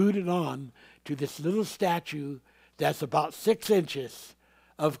and glued it on to this little statue that's about 6 inches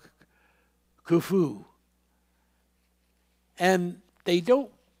of Khufu. And they don't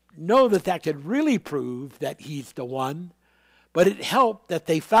know that could really prove that he's the one, but it helped that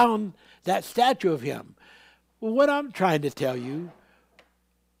they found that statue of him. Well, what I'm trying to tell you,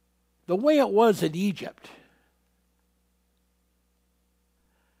 the way it was in Egypt,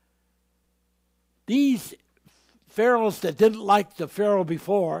 these pharaohs that didn't like the pharaoh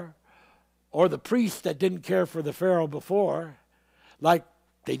before, or the priests that didn't care for the pharaoh before, like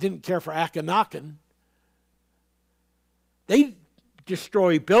they didn't care for Akhenaten, they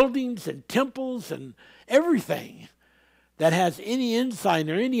destroy buildings and temples and everything that has any ensign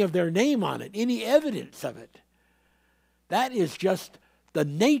or any of their name on it, any evidence of it. That is just the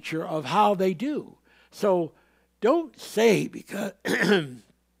nature of how they do. So don't say because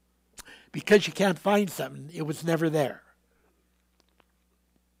because you can't find something, it was never there.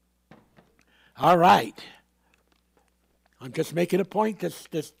 All right. I'm just making a point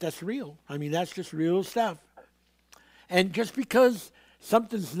that's real. I mean, that's just real stuff. And just because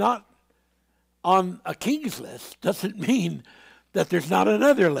something's not on a king's list doesn't mean that there's not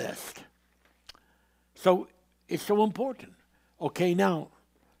another list. So it's so important. Okay, now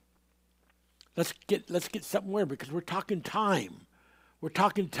let's get somewhere, because we're talking time. We're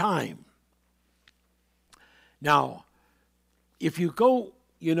talking time. Now, if you go,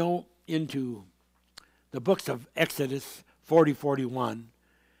 into the books of Exodus 40, 41,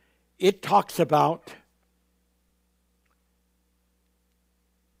 it talks about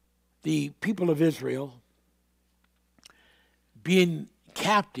the people of Israel being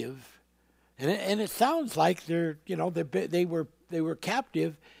captive, and it sounds like they were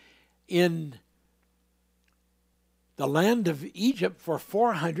captive in the land of Egypt for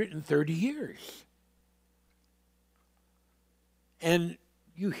 430 years. And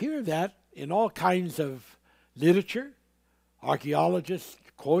you hear that in all kinds of literature. Archaeologists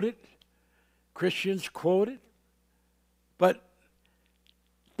quote it, Christians quote it, but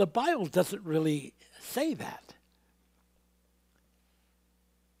the Bible doesn't really say that.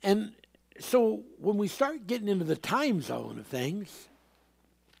 And so when we start getting into the time zone of things,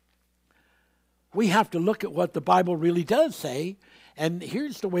 we have to look at what the Bible really does say. And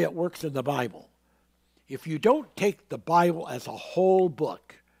here's the way it works in the Bible. If you don't take the Bible as a whole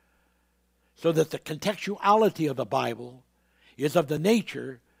book, so that the contextuality of the Bible is of the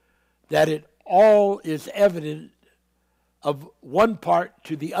nature that it all is evident of one part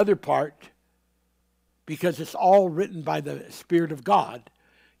to the other part, because it's all written by the Spirit of God,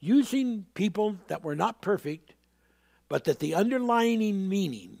 using people that were not perfect, but that the underlying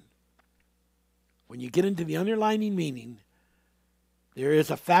meaning, when you get into the underlying meaning, there is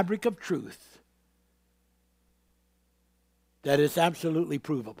a fabric of truth that is absolutely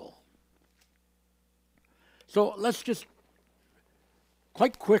provable. So let's just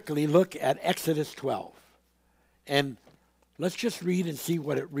quite quickly look at Exodus 12. And let's just read and see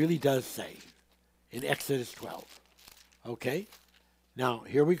what it really does say in Exodus 12. Okay? Now,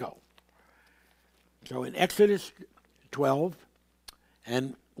 here we go. So in Exodus 12,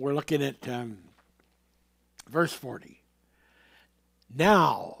 and we're looking at verse 40.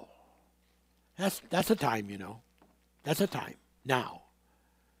 Now, that's a time, you know. That's a time. Now,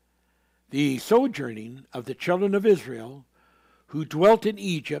 the sojourning of the children of Israel who dwelt in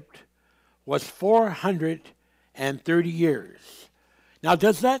Egypt was 430 years. Now,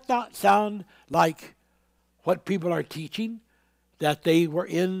 does that not sound like what people are teaching? That they were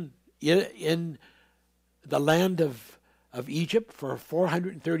in the land of Egypt for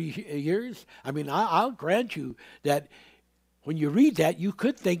 430 years? I mean, I'll grant you that when you read that, you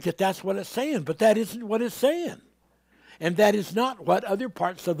could think that that's what it's saying, but that isn't what it's saying. And that is not what other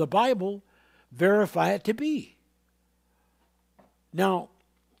parts of the Bible verify it to be. Now,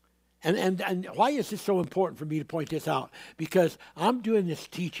 and why is this so important for me to point this out? Because I'm doing this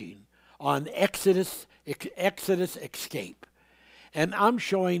teaching on Exodus escape. And I'm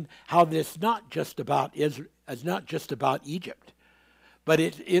showing how this is not just about Israel, it's not just about Egypt, but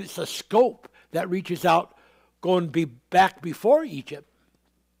it's a scope that reaches out, going back before Egypt,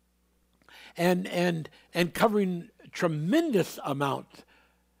 and covering tremendous amount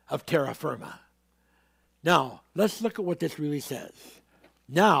of terra firma. Now, let's look at what this really says.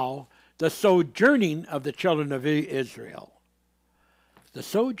 Now, the sojourning of the children of Israel. The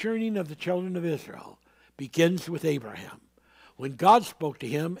sojourning of the children of Israel begins with Abraham, when God spoke to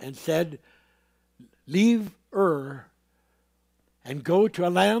him and said, leave Ur and go to a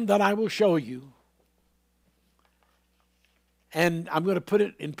land that I will show you. And I'm going to put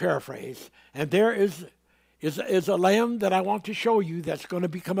it in paraphrase. And there is a land that I want to show you that's going to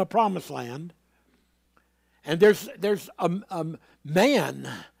become a promised land. And there's a man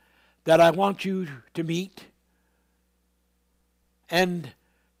that I want you to meet. And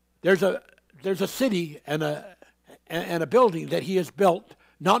there's a city and a building that he has built,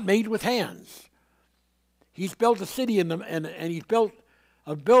 not made with hands. He's built a city and he's built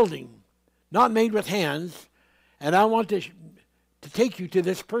a building, not made with hands. And I want to take you to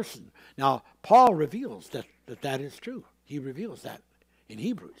this person. Now, Paul reveals that is true. He reveals that in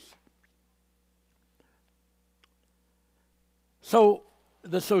Hebrews. So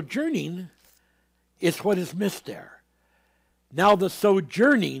the sojourning is what is missed there. Now the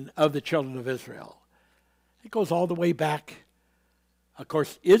sojourning of the children of Israel. It goes all the way back. Of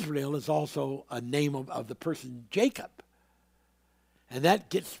course, Israel is also a name of the person Jacob. And that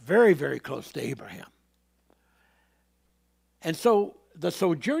gets very, very close to Abraham. And so the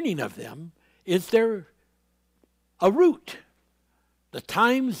sojourning of them is a route, the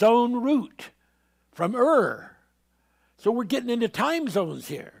time zone route from Ur. So we're getting into time zones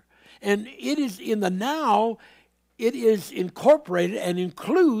here. And it is in the now, it is incorporated and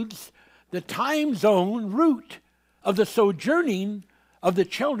includes the time zone route of the sojourning of the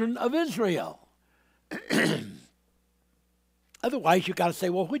children of Israel. Otherwise, you've got to say,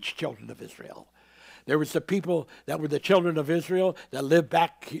 well, which children of Israel? There was the people that were the children of Israel that lived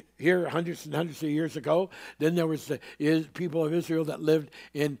back here hundreds and hundreds of years ago. Then there was the people of Israel that lived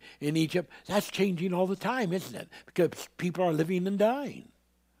in Egypt. That's changing all the time, isn't it? Because people are living and dying.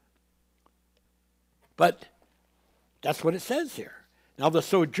 But that's what it says here. Now the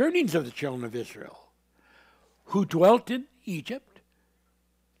sojournings of the children of Israel, who dwelt in Egypt,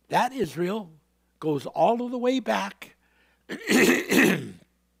 that Israel goes all of the way back.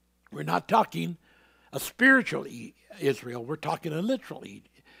 We're not talking a spiritual Israel. We're talking a literal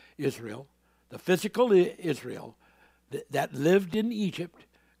Israel. The physical Israel that lived in Egypt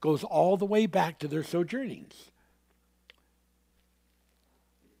goes all the way back to their sojournings.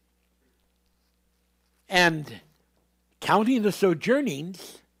 And counting the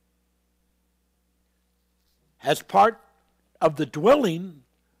sojournings as part of the dwelling,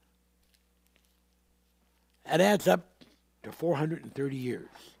 it adds up to 430 years.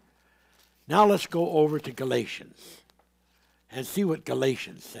 Now let's go over to Galatians and see what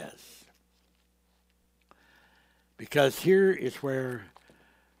Galatians says. Because here is where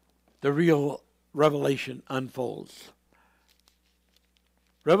the real revelation unfolds.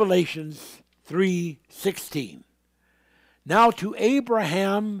 Revelations 3:16. Now to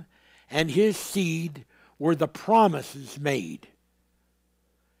Abraham and his seed were the promises made.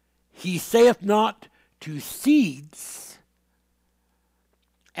 He saith not to seeds,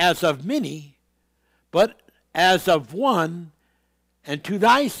 as of many, but as of one, and to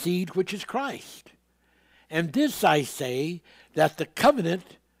thy seed, which is Christ. And this I say, that the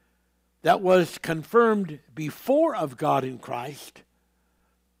covenant that was confirmed before of God in Christ,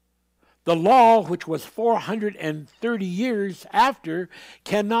 the law which was 430 years after,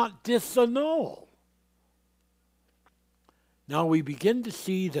 cannot disannul. Now we begin to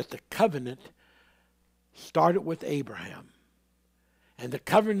see that the covenant started with Abraham. And the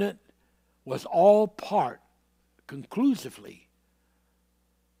covenant was all part, conclusively,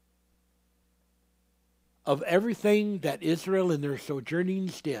 of everything that Israel in their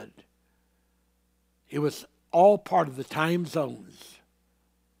sojournings did. It was all part of the time zones,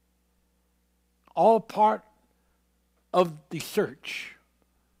 all part of the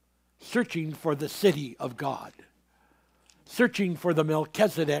searching for the city of God, searching for the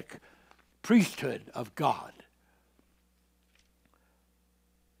Melchizedek priesthood of God.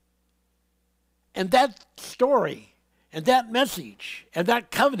 And that story and that message and that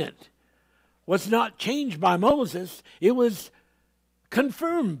covenant was not changed by Moses. It was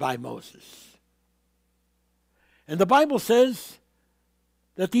confirmed by Moses. And the Bible says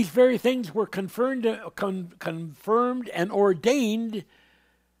that these very things were confirmed and ordained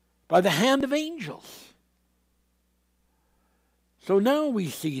by the hand of angels. So now we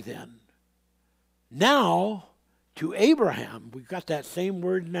see then, now to Abraham, we've got that same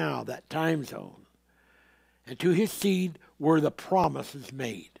word now, that time zone, and to his seed were the promises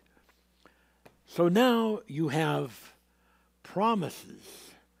made. So now you have promises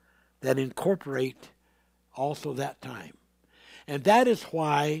that incorporate also that time. And that is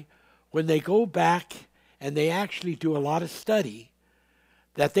why when they go back and they actually do a lot of study,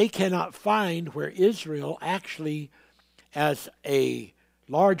 that they cannot find where Israel actually, as a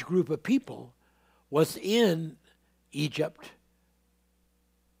large group of people, was in Egypt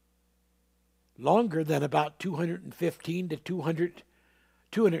longer than about 215 to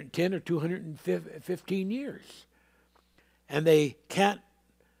 210 or 215 years. And they can't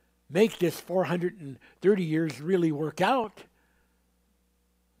make this 430 years really work out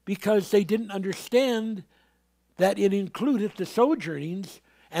because they didn't understand that it included the sojournings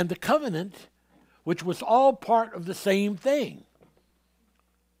and the covenant, which was all part of the same thing.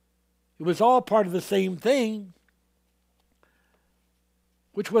 It was all part of the same thing,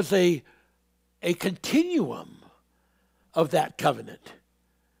 which was a continuum of that covenant.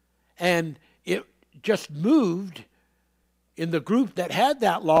 And it just moved in the group that had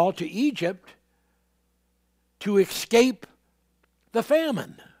that law to Egypt to escape the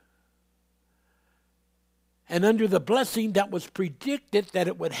famine. And under the blessing that was predicted that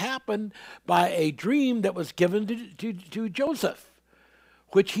it would happen by a dream that was given to Joseph,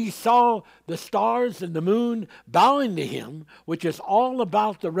 which he saw the stars and the moon bowing to him, which is all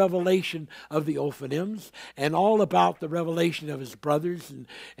about the revelation of the Ophanims and all about the revelation of his brothers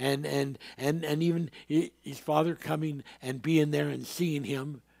and even his father coming and being there and seeing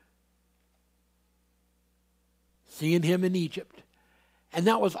him in Egypt. And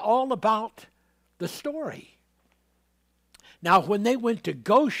that was all about the story. Now, when they went to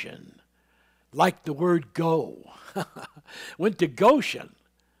Goshen, like the word go, went to Goshen,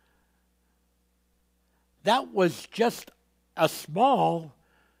 that was just a small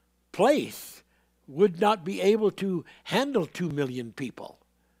place, would not be able to handle 2 million people.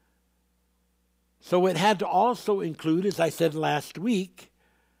 So it had to also include, as I said last week,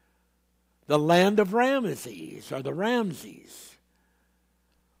 the land of Ramesses, or the Ramses,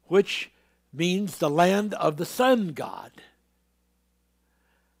 which means the land of the sun god.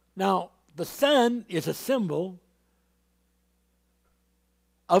 Now, the sun is a symbol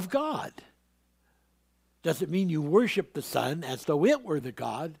of God. Doesn't mean you worship the sun as though it were the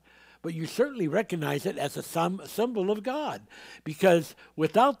God, but you certainly recognize it as a symbol of God. Because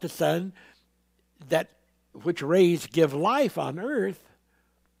without the sun, that which rays give life on earth,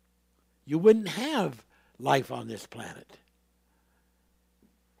 you wouldn't have life on this planet.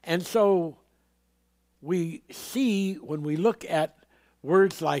 And so we see when we look at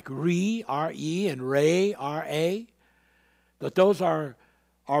words like Re, R-E, and Re, R-A, that those are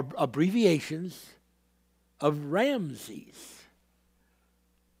abbreviations of Ramses.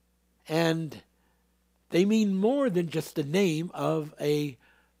 And they mean more than just the name of a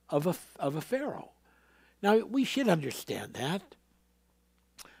pharaoh. Now, we should understand that.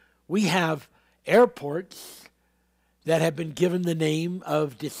 We have airports that have been given the name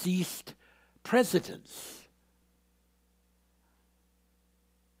of deceased presidents.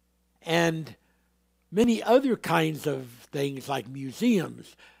 And many other kinds of things like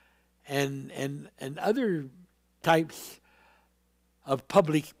museums and other types of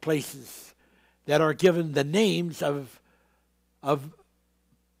public places that are given the names of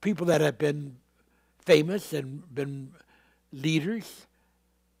people that have been famous and been leaders.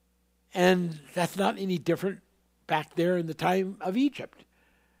 And that's not any different back there in the time of Egypt.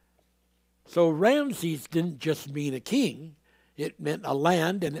 So Ramses didn't just mean a king. It meant a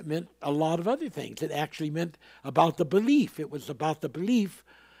land, and it meant a lot of other things. It actually meant about the belief. It was about the belief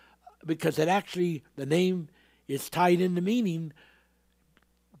because the name is tied into meaning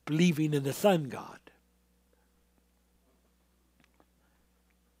believing in the sun god.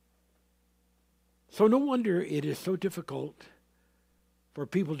 So no wonder it is so difficult for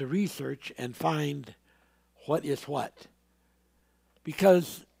people to research and find what is what.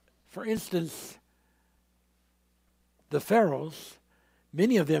 Because, for instance, the pharaohs,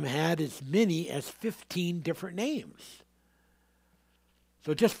 many of them had as many as 15 different names.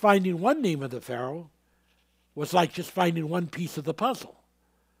 So just finding one name of the pharaoh was like just finding one piece of the puzzle.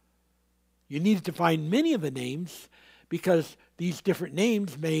 You needed to find many of the names because these different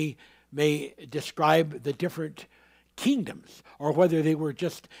names may describe the different kingdoms, or whether they were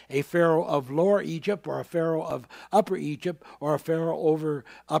just a pharaoh of Lower Egypt or a pharaoh of Upper Egypt or a pharaoh over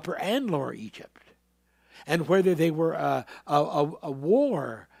Upper and Lower Egypt, and whether they were a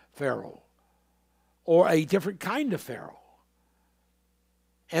war pharaoh or a different kind of pharaoh.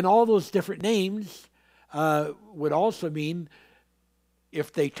 And all those different names would also mean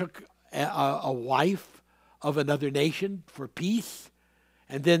if they took a wife of another nation for peace,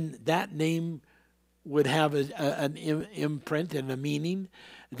 and then that name would have an imprint and a meaning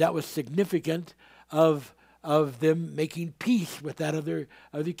that was significant of them making peace with that other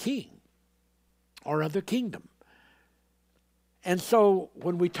king or other kingdom. And so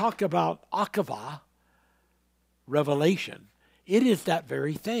when we talk about Akava, revelation, it is that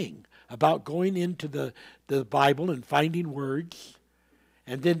very thing about going into the Bible and finding words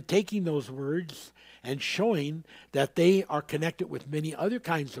and then taking those words and showing that they are connected with many other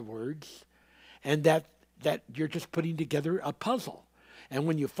kinds of words, and that you're just putting together a puzzle. And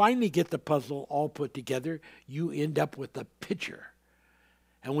when you finally get the puzzle all put together, you end up with a picture.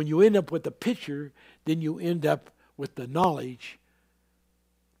 And when you end up with the picture, then you end up with the knowledge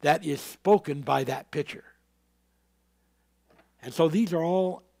that is spoken by that picture. And so these are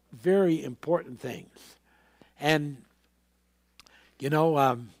all very important things. And,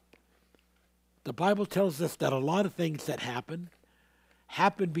 the Bible tells us that a lot of things that happen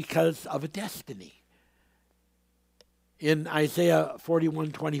because of a destiny. In Isaiah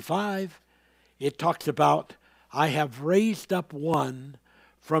 41:25, it talks about, I have raised up one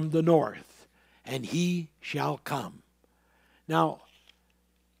from the north, and he shall come. Now,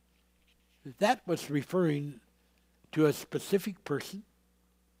 that was referring to a specific person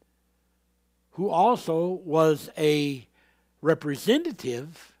who also was a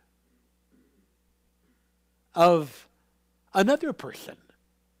representative of another person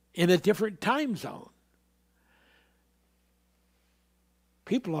in a different time zone.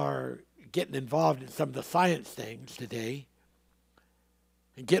 People are getting involved in some of the science things today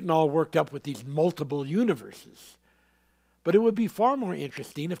and getting all worked up with these multiple universes. But it would be far more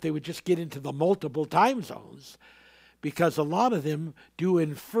interesting if they would just get into the multiple time zones, because a lot of them do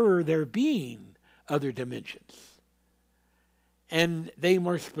infer there being other dimensions. And they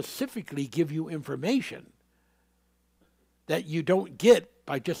more specifically give you information that you don't get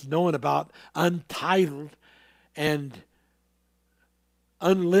by just knowing about untitled and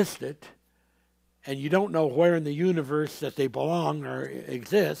unlisted, and you don't know where in the universe that they belong or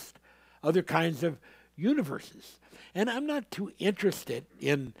exist, other kinds of universes. And I'm not too interested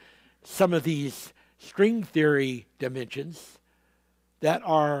in some of these string theory dimensions that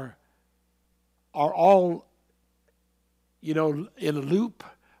are all, in a loop.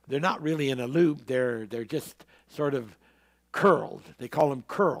 They're not really in a loop. They're just sort of curled. They call them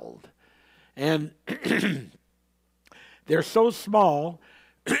curled. And they're so small,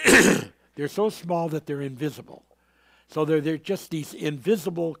 that they're invisible. So they're just these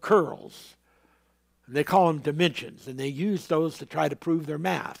invisible curls. They call them dimensions, and they use those to try to prove their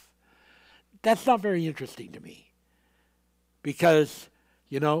math. That's not very interesting to me, because,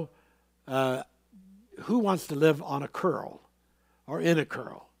 who wants to live on a curl or in a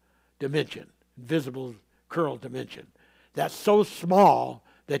curl dimension, invisible curl dimension, that's so small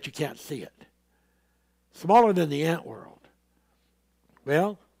that you can't see it? Smaller than the ant world.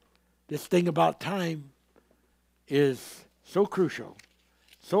 Well, this thing about time is so crucial,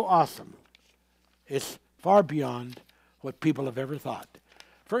 so awesome. It's far beyond what people have ever thought.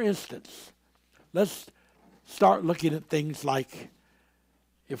 For instance, let's start looking at things like,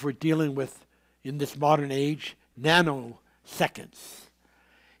 if we're dealing with, in this modern age, nanoseconds.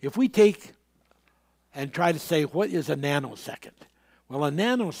 If we take and try to say, what is a nanosecond? Well, a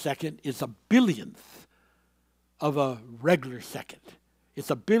nanosecond is a billionth of a regular second. It's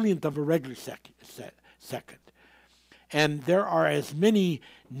a billionth of a regular second. And there are as many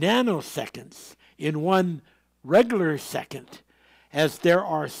nanoseconds in one regular second as there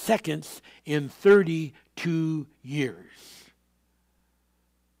are seconds in 32 years.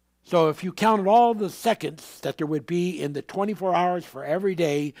 So if you counted all the seconds that there would be in the 24 hours for every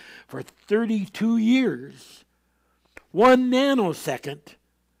day for 32 years, 1 nanosecond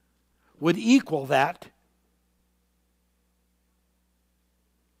would equal that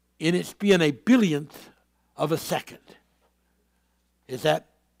in its being a billionth of a second. Is that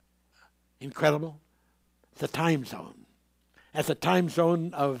incredible? It's a time zone. That's a time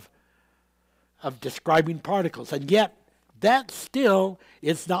zone of describing particles. And yet, that still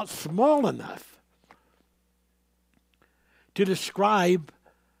is not small enough to describe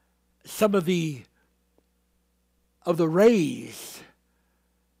some of the rays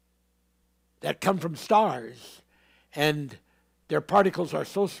that come from stars, and their particles are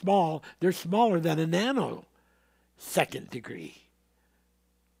so small, they're smaller than a nanosecond degree.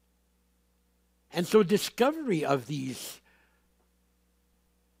 And so discovery of these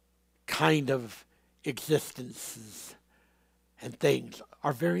kind of existences and things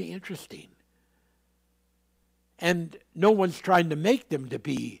are very interesting. And no one's trying to make them to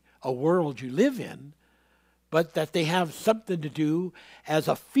be a world you live in, but that they have something to do as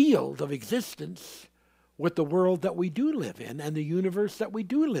a field of existence with the world that we do live in and the universe that we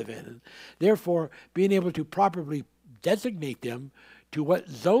do live in. Therefore, being able to properly designate them to what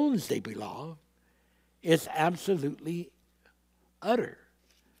zones they belong is absolutely utter.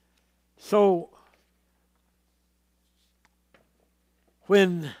 So,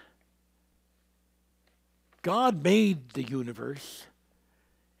 when God made the universe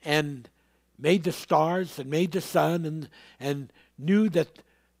and made the stars and made the sun and knew that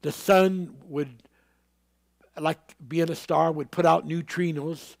the sun would, like being a star, would put out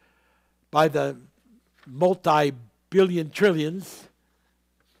neutrinos by the multi-billion trillions,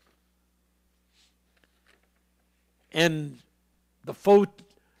 and the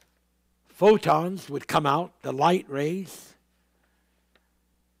photons would come out, the light rays.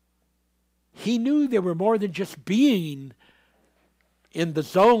 He knew they were more than just being in the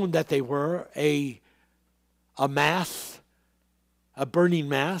zone that they were, a mass, a burning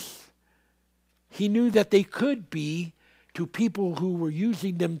mass. He knew that they could be, to people who were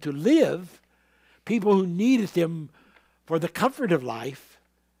using them to live, people who needed them for the comfort of life,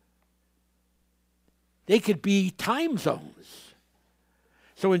 they could be time zones.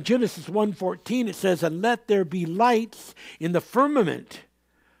 So in Genesis 1:14 it says, "And let there be lights in the firmament,"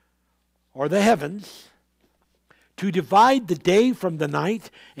 or the heavens, "to divide the day from the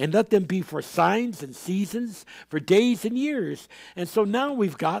night, and let them be for signs and seasons, for days and years." And so now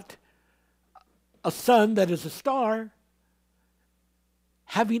we've got a sun that is a star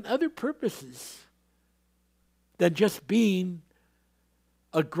having other purposes than just being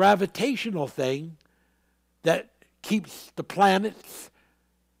a gravitational thing that keeps the planets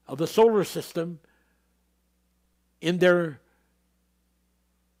of the solar system in their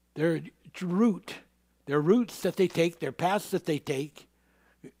route, their routes that they take, their paths that they take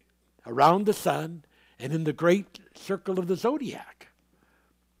around the sun and in the great circle of the zodiac.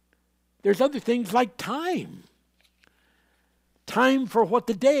 There's other things like time. Time for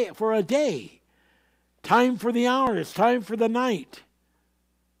a day. Time for the hours, time for the night.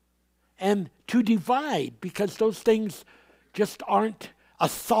 And to divide, because those things just aren't a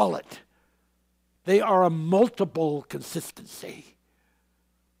solid. They are a multiple consistency.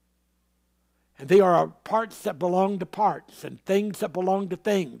 And they are parts that belong to parts, and things that belong to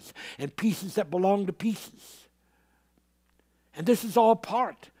things, and pieces that belong to pieces. And this is all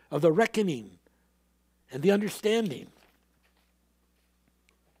part of the reckoning and the understanding.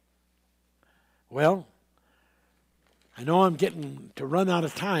 Well, I know I'm getting to run out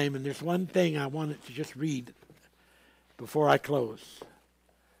of time, and there's one thing I wanted to just read before I close.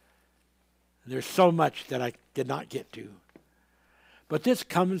 There's so much that I did not get to. But this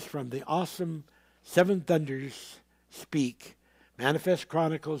comes from the awesome Seven Thunders Speak, Manifest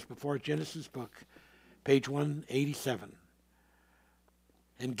Chronicles before Genesis book, page 187.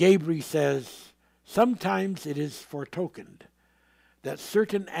 And Gabriel says, "Sometimes it is foretokened that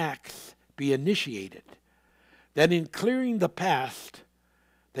certain acts be initiated, that in clearing the past,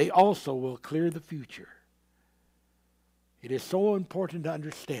 they also will clear the future. It is so important to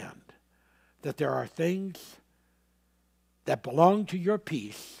understand that there are things that belong to your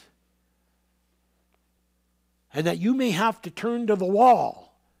peace, and that you may have to turn to the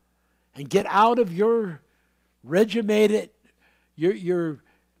wall and get out of your regimented,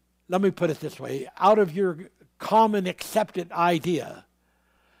 let me put it this way, out of your common accepted idea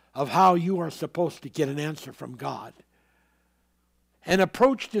of how you are supposed to get an answer from God. And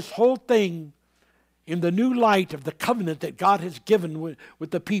approach this whole thing in the new light of the covenant that God has given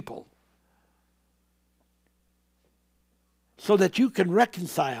with the people, so that you can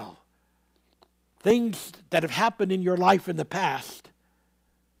reconcile things that have happened in your life in the past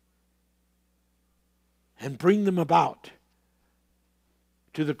and bring them about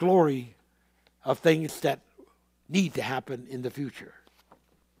to the glory of things that need to happen in the future.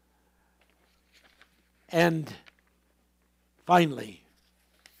 And finally,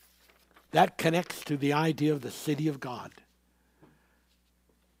 that connects to the idea of the city of God.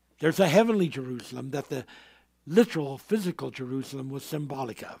 There's a heavenly Jerusalem that the literal physical Jerusalem was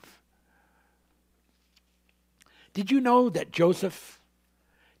symbolic of. Did you know that Joseph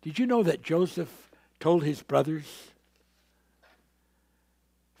told his brothers,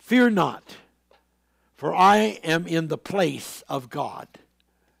 "Fear not, for I am in the place of God"?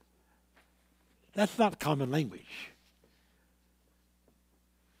 That's not common language.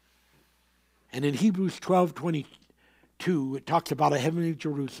 And in Hebrews 12:22, it talks about a heavenly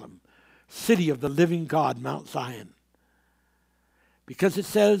Jerusalem, city of the living God, Mount Zion. Because it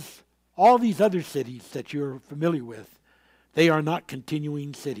says all these other cities that you're familiar with, they are not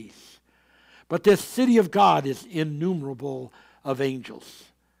continuing cities. But this city of God is innumerable of angels.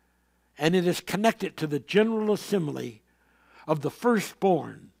 And it is connected to the general assembly of the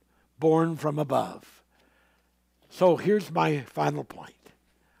firstborn, born from above. So here's my final point.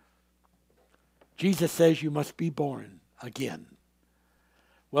 Jesus says you must be born again.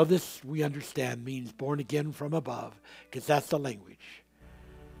 Well, this, we understand, means born again from above, because that's the language.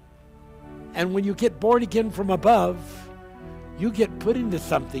 And when you get born again from above, you get put into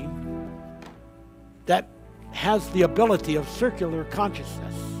something that has the ability of circular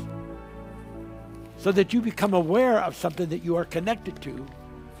consciousness, so that you become aware of something that you are connected to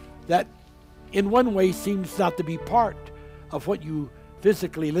that in one way seems not to be part of what you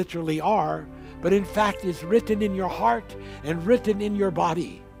physically, literally are, but in fact is written in your heart and written in your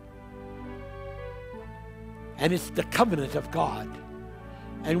body. And it's the covenant of God.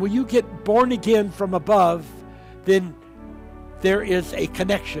 And when you get born again from above, then there is a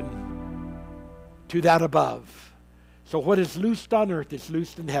connection to that above. So what is loosed on earth is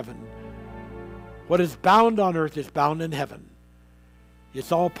loosed in heaven. What is bound on earth is bound in heaven.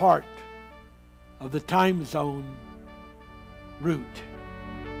 It's all part of the time zone route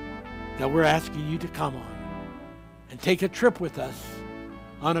that we're asking you to come on and take a trip with us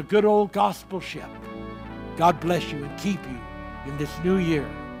on a good old gospel ship. God bless you and keep you in this new year.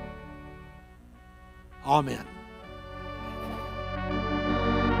 Amen.